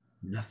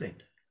 nothing.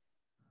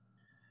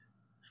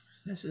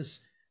 This is,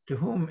 to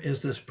whom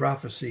is this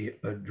prophecy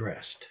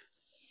addressed?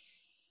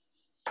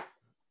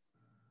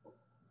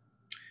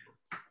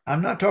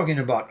 I'm not talking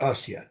about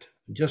us yet,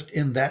 just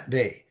in that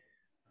day.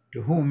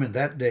 To whom in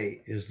that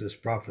day is this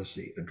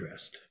prophecy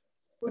addressed?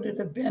 Would it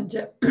have been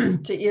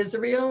to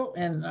Israel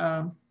and,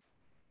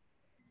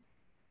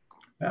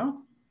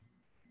 well,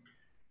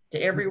 to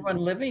everyone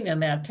living in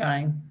that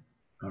time?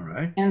 All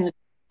right.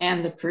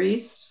 And the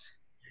priests?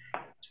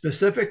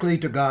 Specifically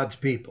to God's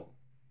people.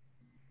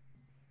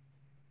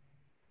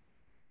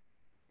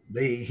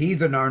 The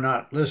heathen are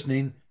not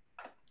listening.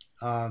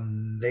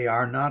 They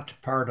are not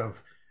part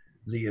of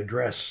the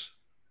address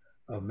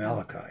of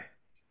Malachi.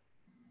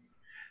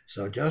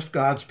 So just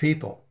God's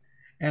people.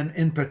 And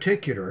in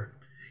particular,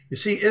 you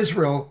see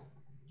Israel,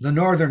 the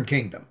northern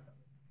kingdom,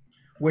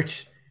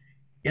 which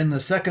in the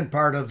second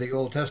part of the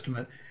Old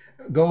Testament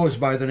goes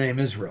by the name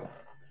Israel.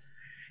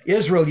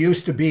 Israel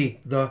used to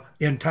be the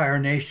entire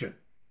nation.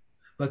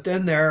 But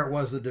then there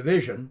was a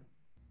division.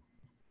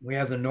 We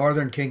have the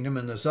northern kingdom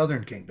and the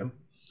southern kingdom.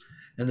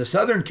 And the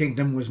southern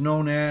kingdom was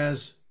known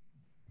as?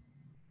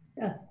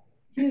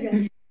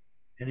 Judah.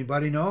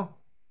 Anybody know?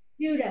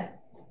 Judah.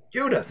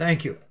 Judah,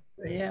 thank you.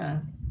 Yeah.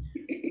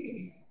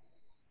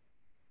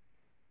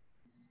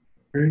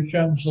 Here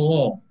comes the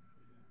law.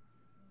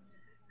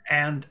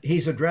 And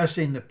he's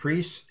addressing the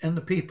priests and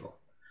the people.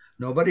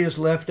 Nobody is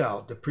left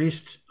out. The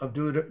priests of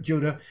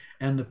Judah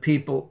and the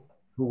people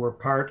who were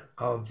part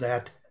of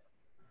that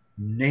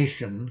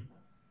nation.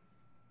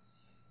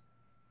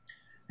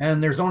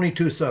 And there's only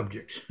 2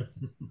 subjects.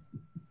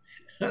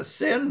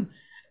 Sin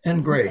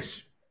and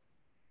grace.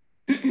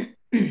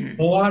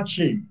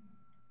 Malachi.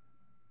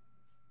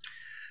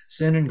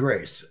 Sin and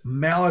grace.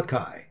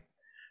 Malachi.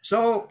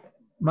 So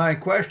my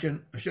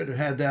question, I should have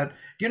had that.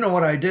 Do you know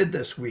what I did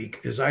this week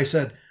is I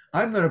said,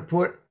 I'm going to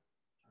put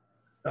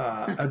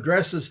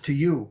addresses to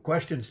you,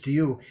 questions to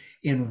you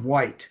in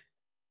white.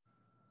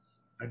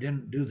 I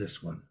didn't do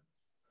this one.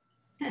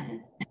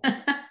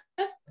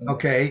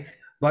 Okay.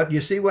 But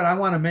you see what I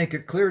want to make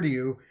it clear to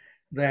you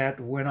that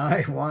when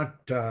I want,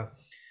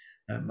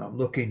 I'm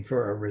looking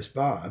for a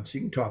response.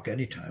 You can talk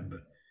anytime,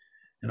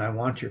 and I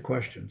want your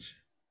questions.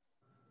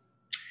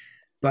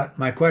 But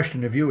my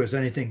question of you, has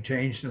anything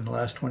changed in the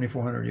last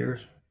 2,400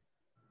 years?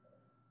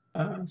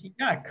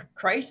 Yeah,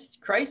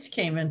 Christ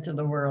came into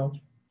the world.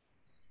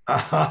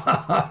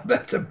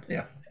 That's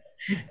yeah,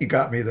 you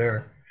got me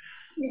there.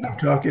 Yeah. I'm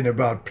talking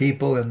about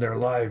people and their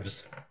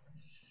lives.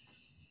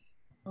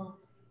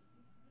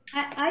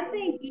 I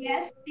think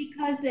yes,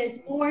 because there's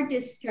more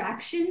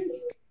distractions.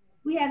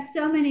 We have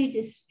so many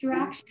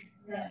distractions.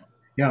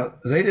 Yeah,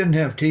 they didn't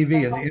have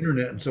TV and the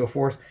internet and so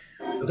forth.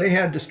 So they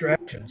had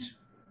distractions.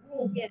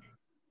 Yes.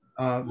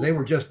 They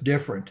were just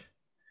different.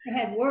 They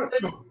had work.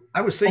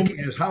 I was thinking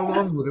is how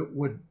long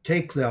would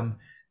take them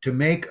to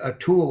make a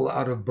tool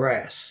out of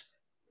brass?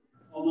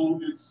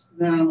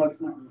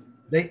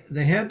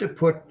 They had to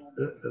put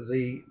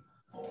the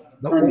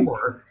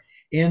ore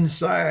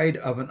inside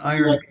of an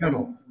iron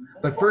kettle.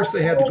 But first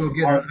they had to go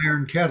get an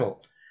iron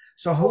kettle.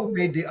 So who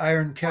made the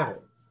iron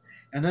kettle?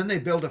 And then they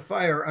built a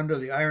fire under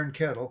the iron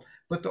kettle,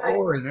 put the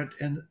ore in it,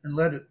 and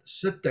let it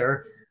sit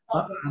there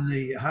on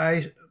the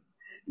high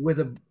with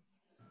a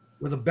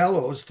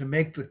bellows to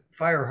make the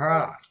fire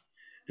hot,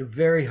 to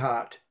very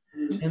hot.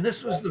 And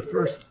this was the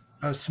first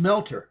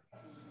smelter.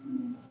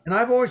 And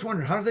I've always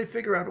wondered, how do they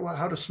figure out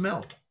how to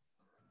smelt?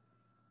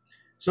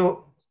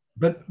 So,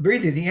 but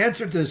really the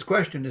answer to this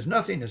question is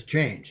nothing has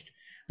changed.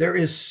 There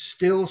is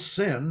still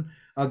sin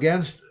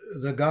against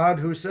the God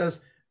who says,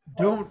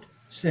 don't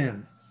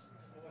sin.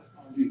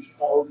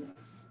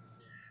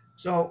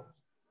 So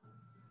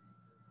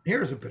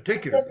here's a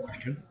particular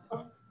question,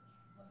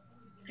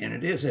 and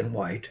it is in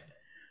white.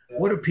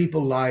 What do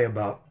people lie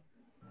about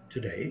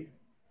today,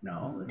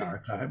 now, in our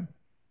time?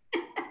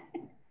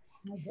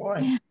 Oh,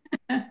 boy.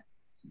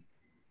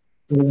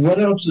 What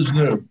else is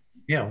new?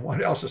 Yeah,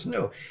 what else is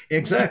new?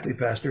 Exactly,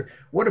 Pastor.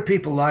 What do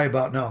people lie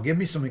about now? Give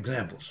me some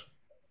examples.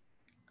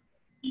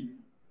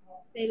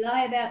 They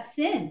lie about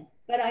sin,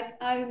 but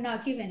I'm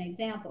not giving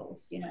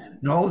examples, you know.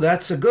 No,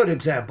 that's a good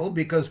example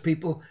because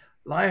people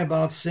lie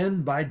about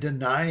sin by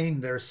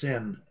denying their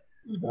sin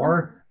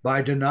or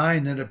by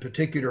denying that a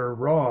particular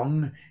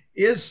wrong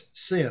is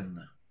sin,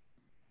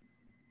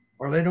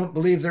 or they don't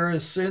believe there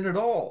is sin at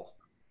all.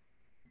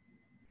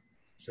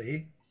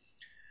 See?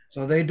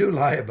 So they do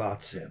lie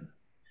about sin.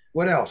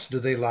 What else do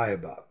they lie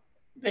about?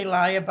 They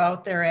lie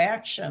about their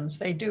actions.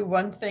 They do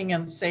one thing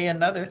and say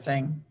another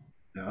thing.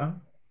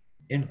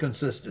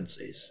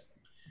 Inconsistencies.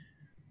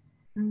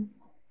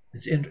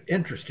 It's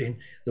interesting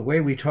the way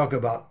we talk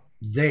about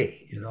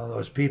they,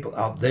 those people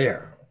out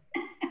there.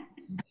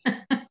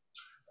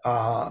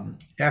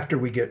 After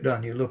we get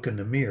done, you look in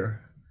the mirror.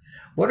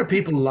 What do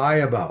people lie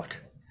about?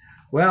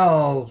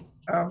 Well,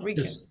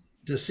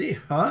 to see,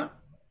 huh?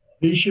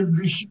 We should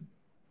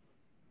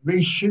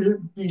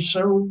be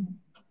so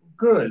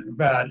good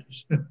about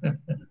it.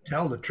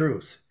 Tell the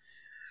truth.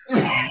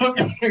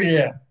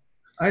 Yeah.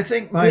 I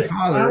think my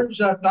father. Times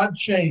have not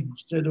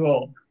changed at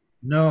all.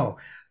 No,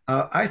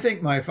 I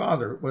think my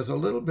father was a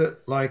little bit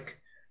like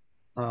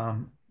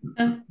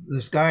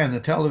this guy in the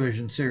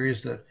television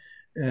series that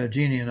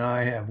Jeannie and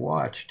I have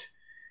watched,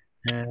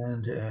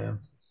 and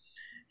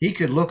he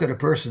could look at a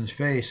person's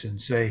face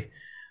and say,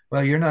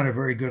 "Well, you're not a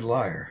very good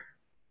liar."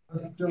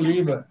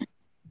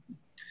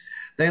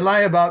 They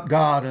lie about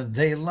God, and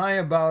they lie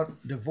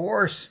about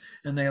divorce,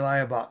 and they lie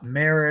about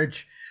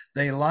marriage.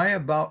 They lie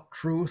about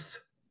truth,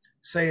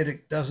 say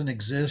it doesn't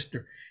exist,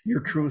 or your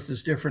truth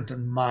is different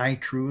than my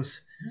truth.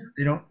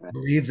 They don't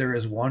believe there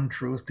is one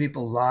truth.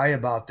 People lie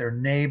about their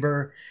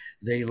neighbor.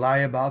 They lie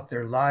about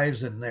their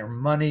lives and their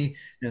money,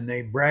 and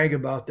they brag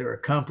about their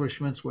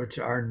accomplishments, which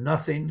are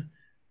nothing.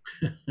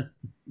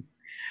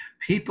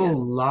 People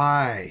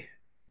lie.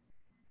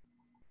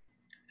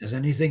 Has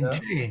anything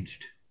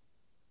changed?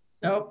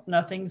 Nope,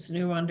 nothing's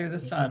new under the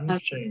sun.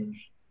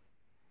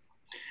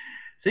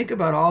 Think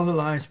about all the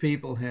lies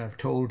people have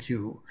told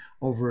you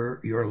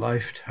over your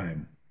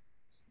lifetime.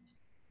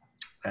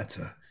 That's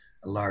a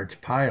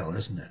large pile,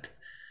 isn't it?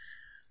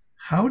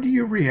 How do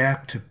you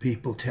react to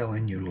people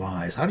telling you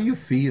lies? How do you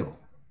feel?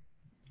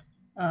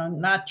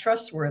 Not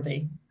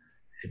trustworthy.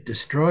 It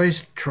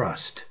destroys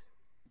trust.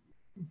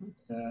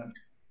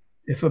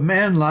 If a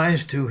man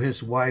lies to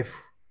his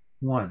wife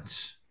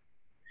once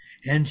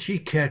and she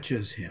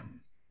catches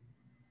him,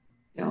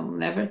 you'll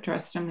never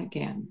trust him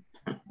again.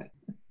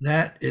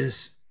 That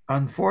is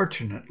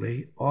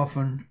unfortunately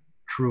often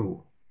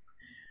true.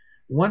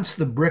 Once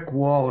the brick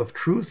wall of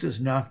truth is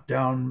knocked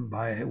down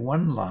by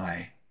one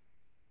lie,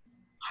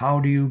 how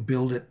do you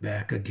build it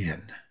back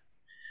again?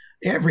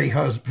 Every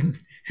husband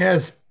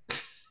has,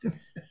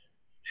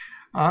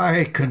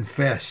 I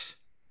confess,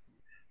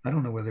 I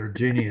don't know whether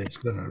Jeannie is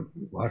going to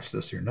watch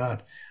this or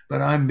not,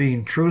 but I'm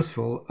being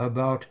truthful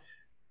about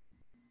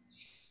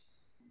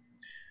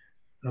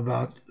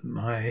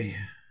my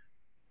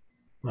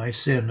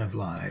sin of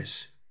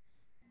lies.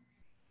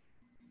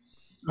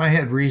 I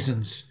had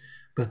reasons,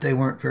 but they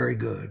weren't very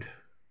good.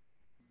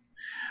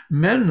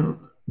 Men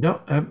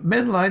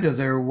lie to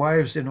their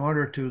wives in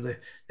order to,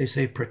 they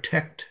say,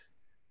 protect.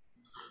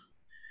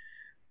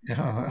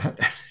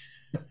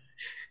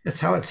 That's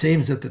how it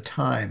seems at the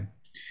time.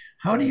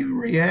 How do you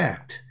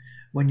react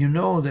when you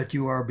know that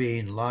you are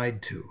being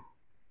lied to?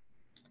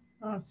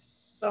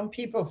 Some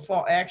people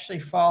actually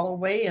fall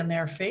away in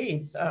their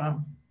faith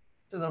to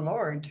the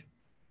Lord.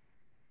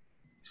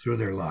 Through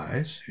their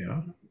lies,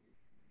 yeah.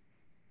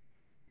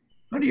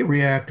 How do you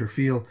react or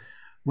feel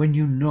when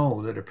you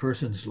know that a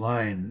person's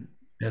lying,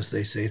 as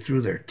they say,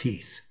 through their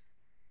teeth?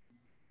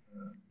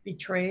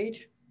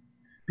 Betrayed.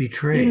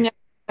 Betrayed. You never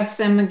trust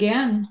them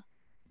again.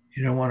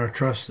 You don't want to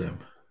trust them.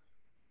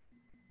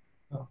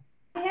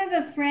 I have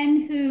a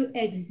friend who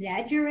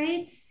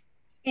exaggerates,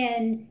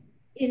 and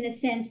in the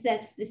sense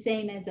that's the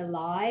same as a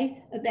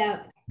lie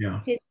about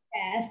his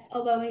past,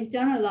 although he's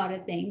done a lot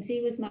of things.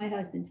 He was my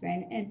husband's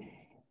friend.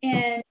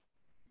 And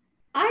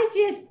I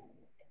just,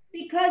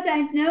 because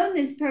I've known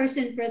this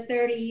person for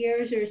 30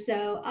 years or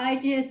so, I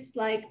just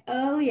like,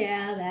 oh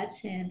yeah, that's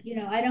him. You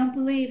know, I don't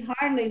believe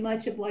hardly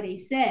much of what he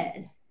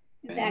says.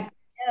 In fact,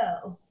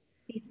 no,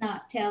 he's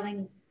not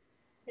telling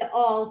the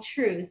all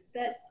truth,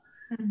 but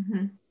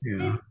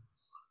yeah.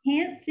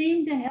 Can't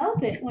seem to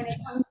help it when it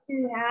comes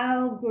to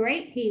how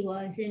great he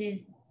was in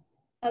his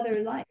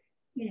other life,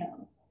 you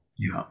know.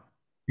 Yeah.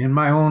 In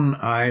my own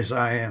eyes,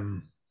 I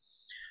am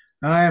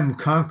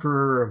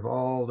conqueror of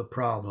all the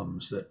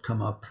problems that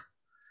come up.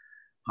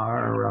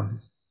 Our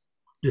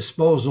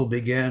disposal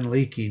began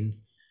leaking.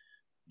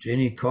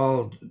 Jeannie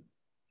called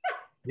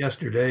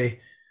yesterday.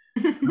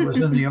 I was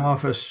in the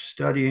office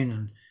studying,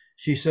 and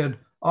she said,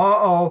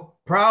 Uh-oh,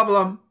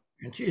 problem.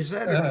 And she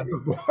said it in a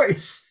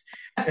voice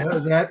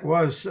that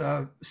was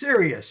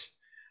serious.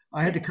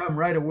 I had to come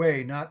right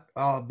away. Not,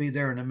 I'll be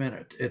there in a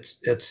minute. It's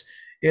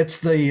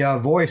the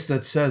voice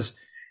that says,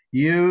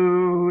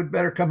 "You'd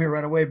better come here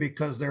right away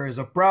because there is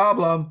a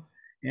problem,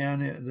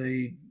 and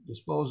the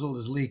disposal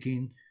is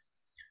leaking."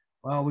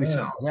 Well, we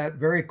saw that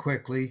very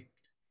quickly.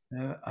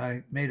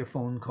 I made a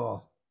phone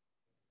call.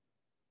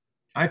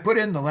 I put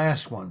in the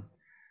last one,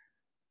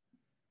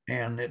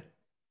 and it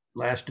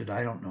lasted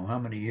I don't know how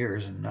many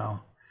years, and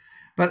now,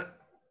 but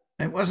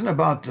it wasn't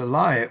about the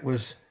lie. It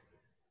was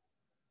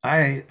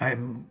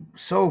I'm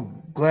so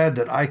glad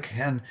that I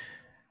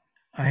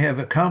have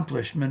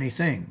accomplished many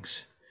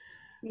things,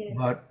 Yeah.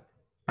 but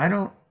I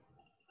don't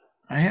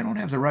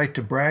have the right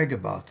to brag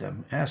about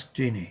them. Ask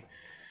Jeannie.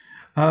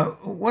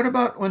 What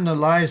about when the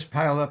lies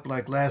pile up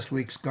like last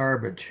week's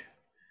garbage?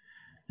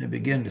 They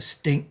begin to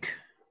stink.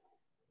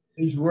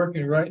 He's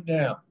working right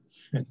now.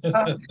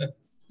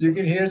 You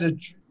can hear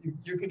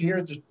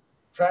the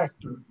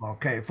tractor.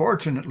 Okay,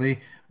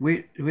 fortunately,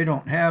 we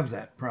don't have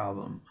that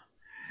problem.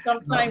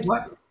 Sometimes,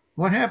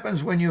 What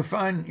happens when you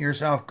find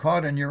yourself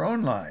caught in your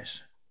own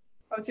lies?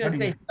 I was going to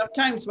say,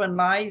 sometimes when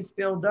lies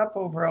build up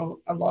over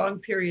a long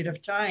period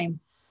of time,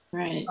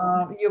 Right.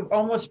 You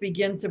almost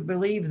begin to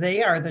believe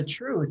they are the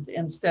truth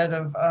instead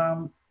of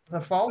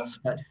the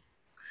falsehood.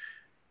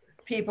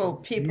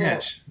 People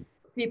Yes.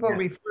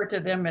 refer to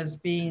them as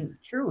being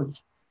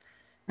truth.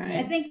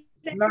 Right. I think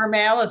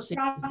Normalcy.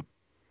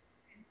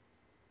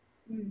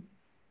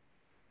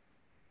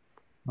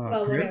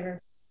 Well,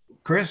 whatever.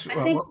 Chris,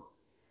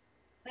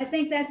 I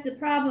think that's the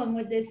problem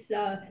with this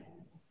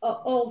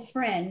old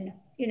friend.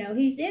 You know,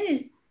 he's in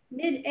his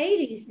mid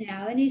 80s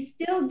now, and he's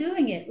still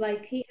doing it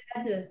like he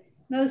had the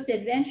most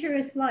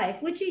adventurous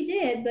life, which he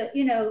did. But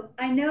you know,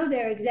 I know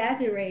they're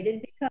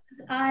exaggerated because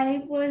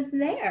I was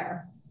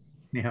there.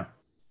 Yeah.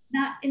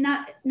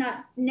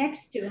 Not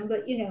next to him,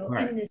 but you know,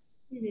 right. in this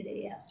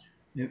community.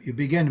 Yeah. You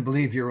begin to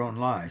believe your own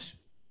lies.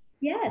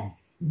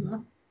 Yes.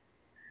 Mm-hmm.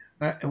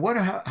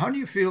 How do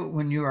you feel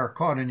when you are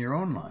caught in your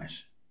own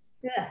lies?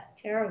 Yeah,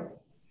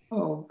 terrible.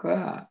 Oh,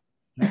 God.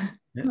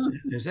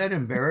 Is that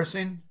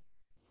embarrassing?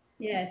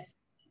 Yes.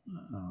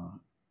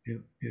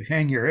 You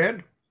hang your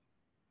head?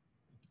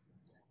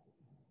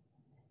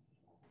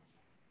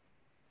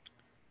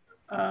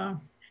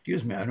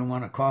 Excuse me, I don't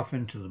want to cough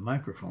into the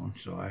microphone,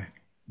 so I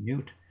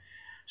mute.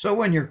 So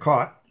when you're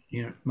caught,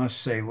 you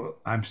must say, "Well,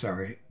 I'm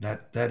sorry.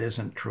 That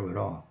isn't true at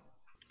all."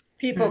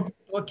 People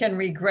can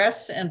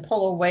regress and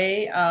pull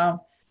away.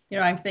 You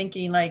know, I'm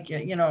thinking like,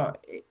 you know,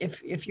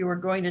 if you were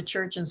going to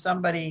church and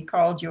somebody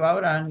called you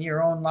out on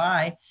your own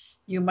lie,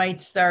 you might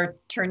start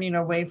turning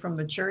away from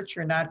the church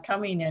or not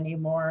coming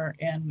anymore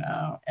and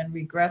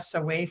regress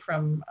away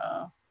from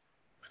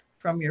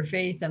your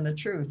faith and the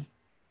truth.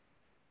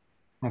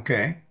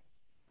 Okay.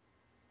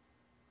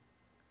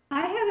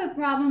 I have a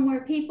problem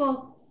where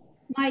people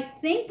might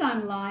think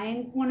I'm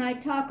lying when I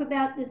talk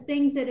about the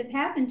things that have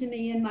happened to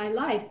me in my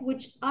life,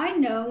 which I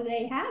know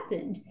they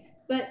happened,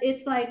 but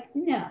it's like,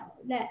 no,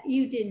 that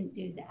you didn't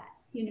do that,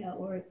 you know,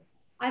 or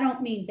I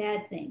don't mean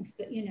bad things,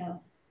 but you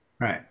know,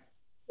 right.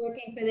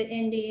 Working for the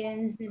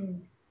Indians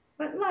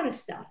but a lot of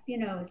stuff, you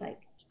know, it's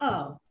like,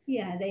 oh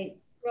yeah, they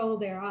roll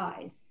their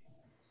eyes.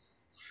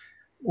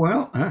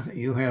 Well,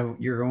 you have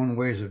your own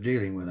ways of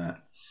dealing with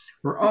that.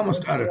 We're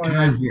almost out of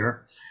time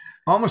here.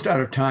 Almost out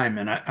of time,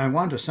 and I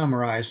want to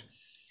summarize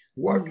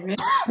what,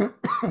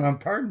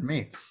 pardon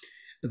me,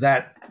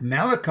 that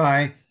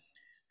Malachi,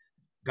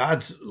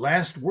 God's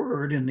last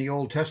word in the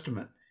Old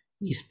Testament,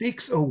 he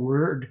speaks a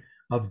word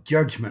of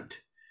judgment.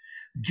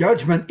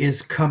 Judgment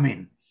is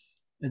coming.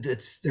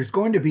 There's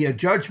going to be a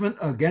judgment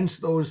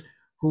against those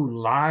who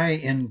lie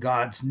in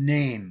God's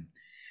name.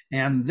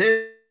 And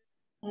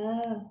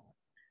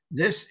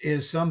this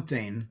is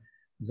something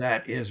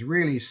that is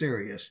really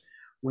serious.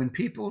 When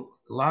people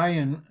lie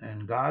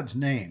in God's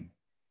name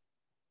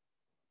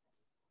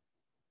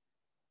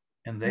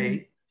and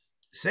they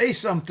say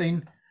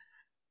something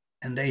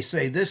and they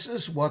say, this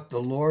is what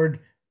the Lord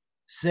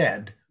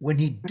said, when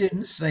he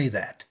didn't say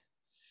that.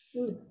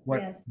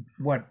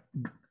 What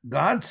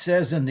God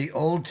says in the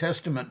Old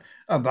Testament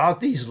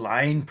about these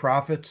lying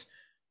prophets,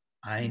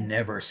 I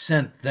never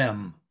sent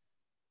them.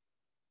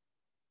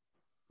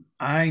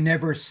 I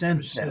never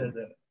sent them.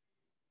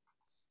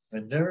 I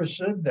never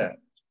said that.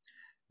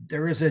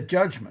 There is a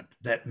judgment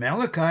that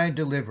Malachi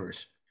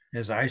delivers,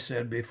 as I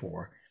said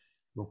before.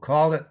 We'll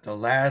call it the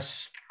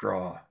last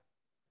straw.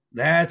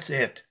 That's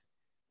it.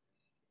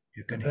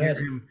 You can hear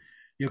him.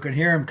 You can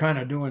hear him kind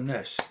of doing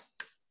this.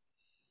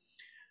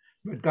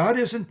 But God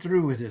isn't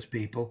through with his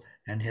people,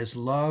 and his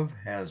love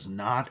has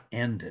not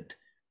ended.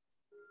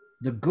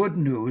 The good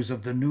news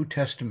of the New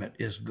Testament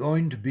is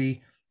going to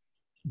be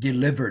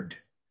delivered.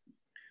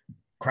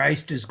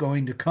 Christ is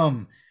going to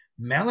come.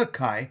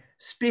 Malachi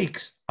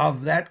speaks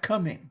of that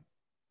coming.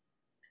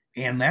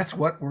 And that's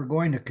what we're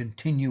going to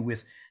continue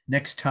with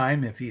next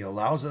time, if he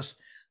allows us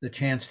the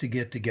chance to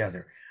get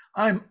together.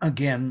 I'm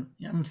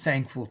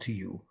thankful to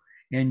you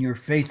and your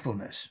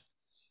faithfulness.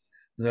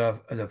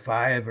 the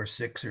 5 or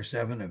 6 or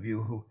 7 of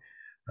you who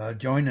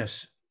join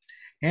us,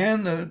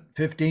 and the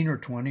 15 or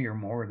 20 or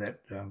more that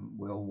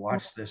will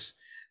watch this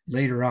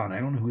later on. I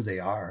don't know who they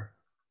are.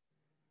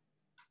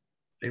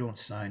 They don't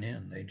sign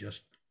in. They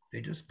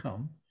just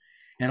come,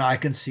 and I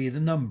can see the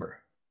number.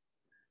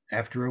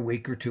 After a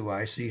week or two,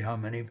 I see how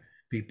many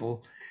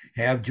people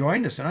have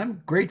joined us, and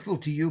I'm grateful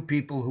to you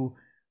people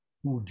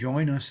who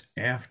join us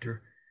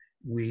after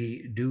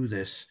we do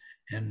this,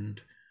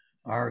 and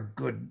our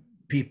good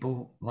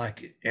people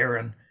like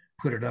Aaron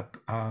put it up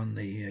on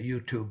the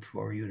YouTube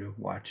for you to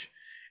watch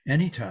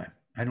anytime.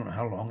 I don't know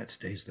how long it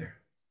stays there.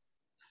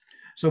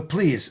 So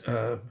please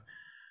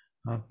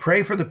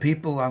pray for the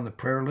people on the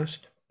prayer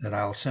list that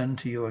I'll send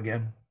to you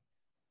again.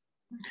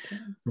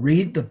 Okay.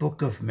 Read the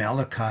book of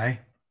Malachi.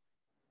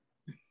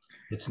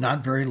 It's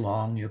not very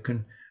long. You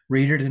can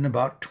read it in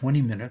about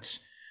 20 minutes,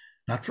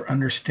 not for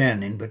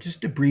understanding, but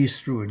just to breeze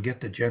through and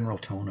get the general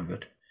tone of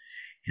it.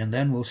 And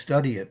then we'll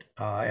study it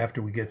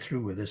after we get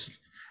through with this.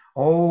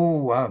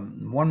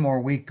 One more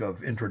week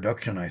of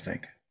introduction, I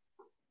think.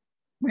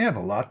 We have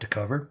a lot to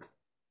cover,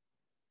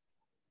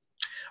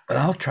 but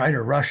I'll try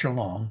to rush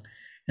along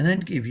and then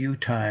give you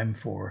time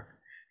for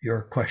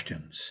your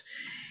questions.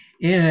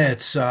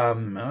 It's,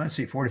 let's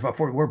see, 45,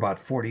 40, we're about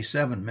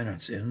 47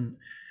 minutes in.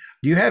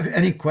 Do you have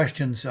any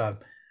questions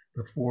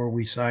before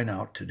we sign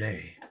out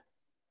today?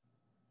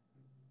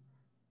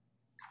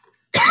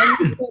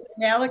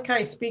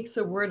 Malachi speaks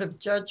a word of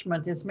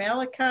judgment. Is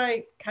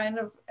Malachi kind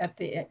of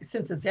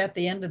since it's at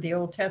the end of the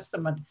Old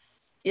Testament,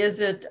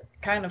 is it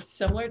kind of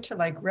similar to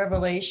like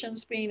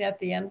Revelations being at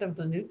the end of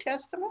the New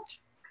Testament?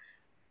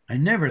 I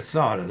never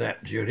thought of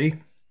that,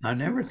 Judy. I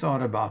never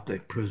thought about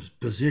the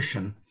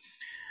position.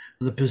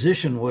 The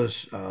position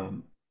was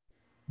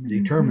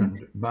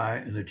determined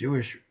by the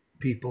Jewish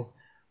people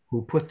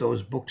who put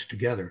those books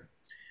together.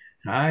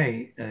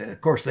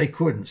 Of course, they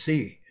couldn't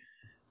see.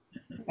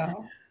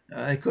 No.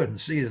 They couldn't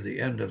see to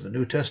the end of the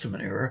New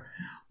Testament era,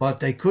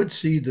 but they could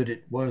see that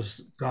it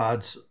was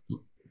God's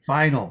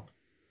final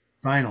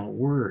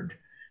word,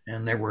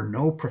 and there were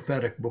no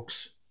prophetic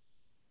books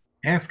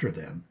after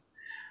them.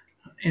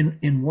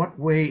 In what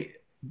way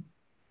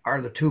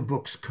are the two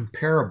books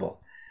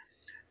comparable?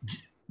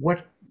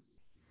 What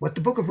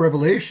the book of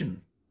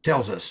Revelation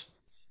tells us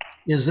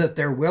is that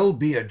there will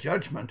be a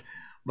judgment,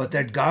 but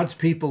that God's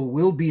people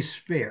will be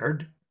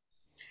spared,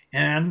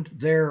 and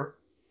there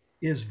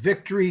is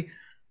victory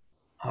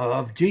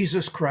of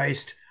Jesus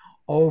Christ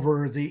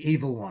over the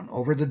evil one,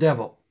 over the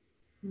devil.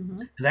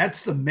 Mm-hmm.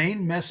 That's the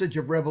main message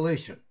of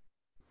Revelation.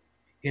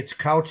 It's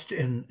couched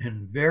in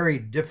very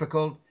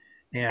difficult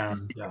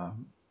and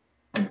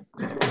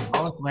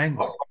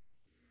language.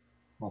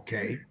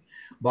 Okay,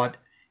 but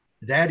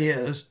there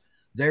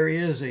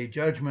is a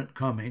judgment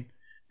coming,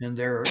 and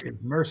there is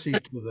mercy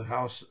to the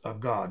house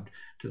of God,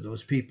 to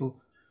those people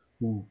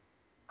who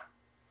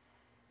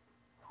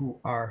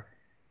are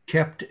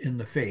kept in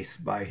the faith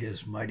by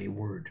his mighty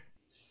word.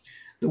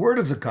 The word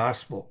of the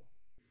gospel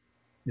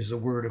is a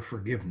word of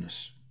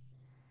forgiveness.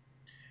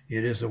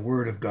 It is a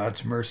word of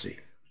God's mercy.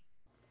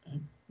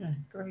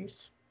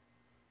 Grace.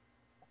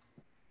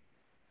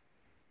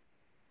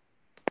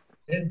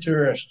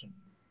 Interesting.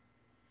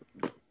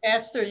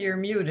 Pastor, you're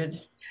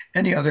muted.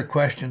 Any other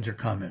questions or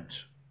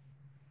comments?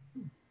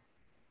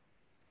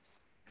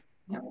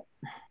 No.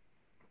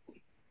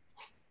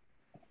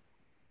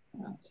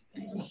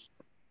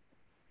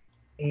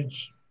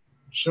 It's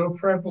so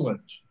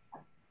prevalent.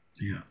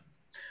 Yeah.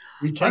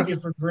 We take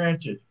it for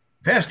granted.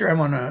 Pastor, I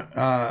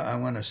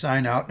want to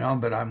sign out now,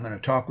 but I'm going to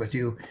talk with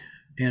you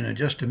in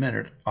just a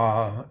minute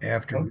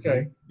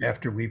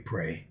after we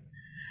pray.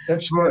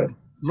 That's good.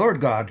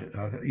 Lord God,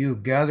 you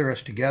gather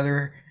us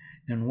together,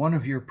 and one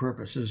of your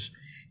purposes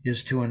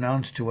is to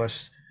announce to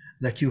us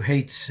that you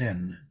hate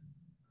sin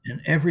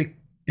in every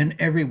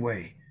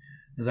way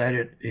that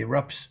it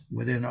erupts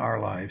within our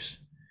lives.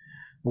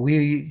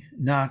 We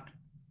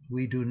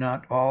do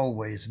not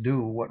always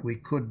do what we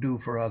could do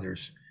for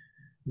others.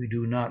 We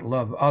do not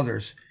love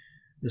others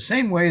the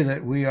same way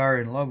that we are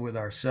in love with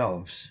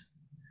ourselves.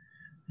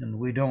 And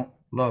we don't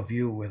love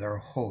you with our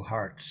whole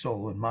heart,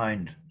 soul, and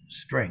mind,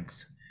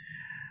 strength.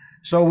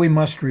 So we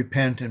must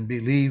repent and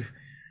believe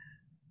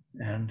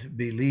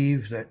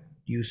that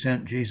you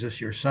sent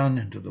Jesus, your Son,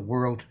 into the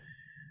world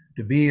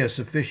to be a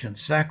sufficient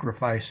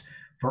sacrifice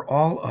for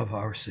all of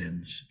our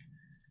sins.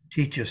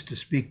 Teach us to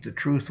speak the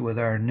truth with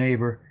our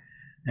neighbor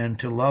and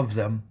to love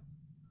them,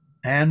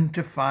 and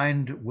to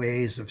find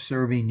ways of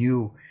serving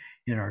you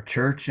in our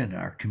church, in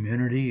our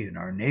community, in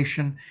our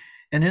nation,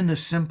 and in the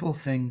simple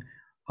thing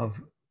of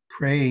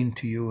praying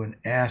to you and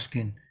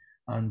asking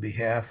on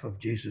behalf of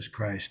Jesus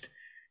Christ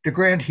to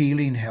grant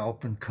healing,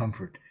 help, and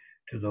comfort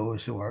to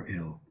those who are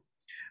ill.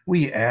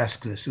 We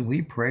ask this and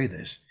we pray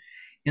this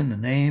in the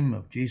name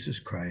of Jesus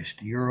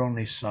Christ, your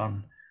only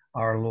Son,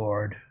 our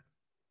Lord.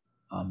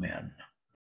 Amen.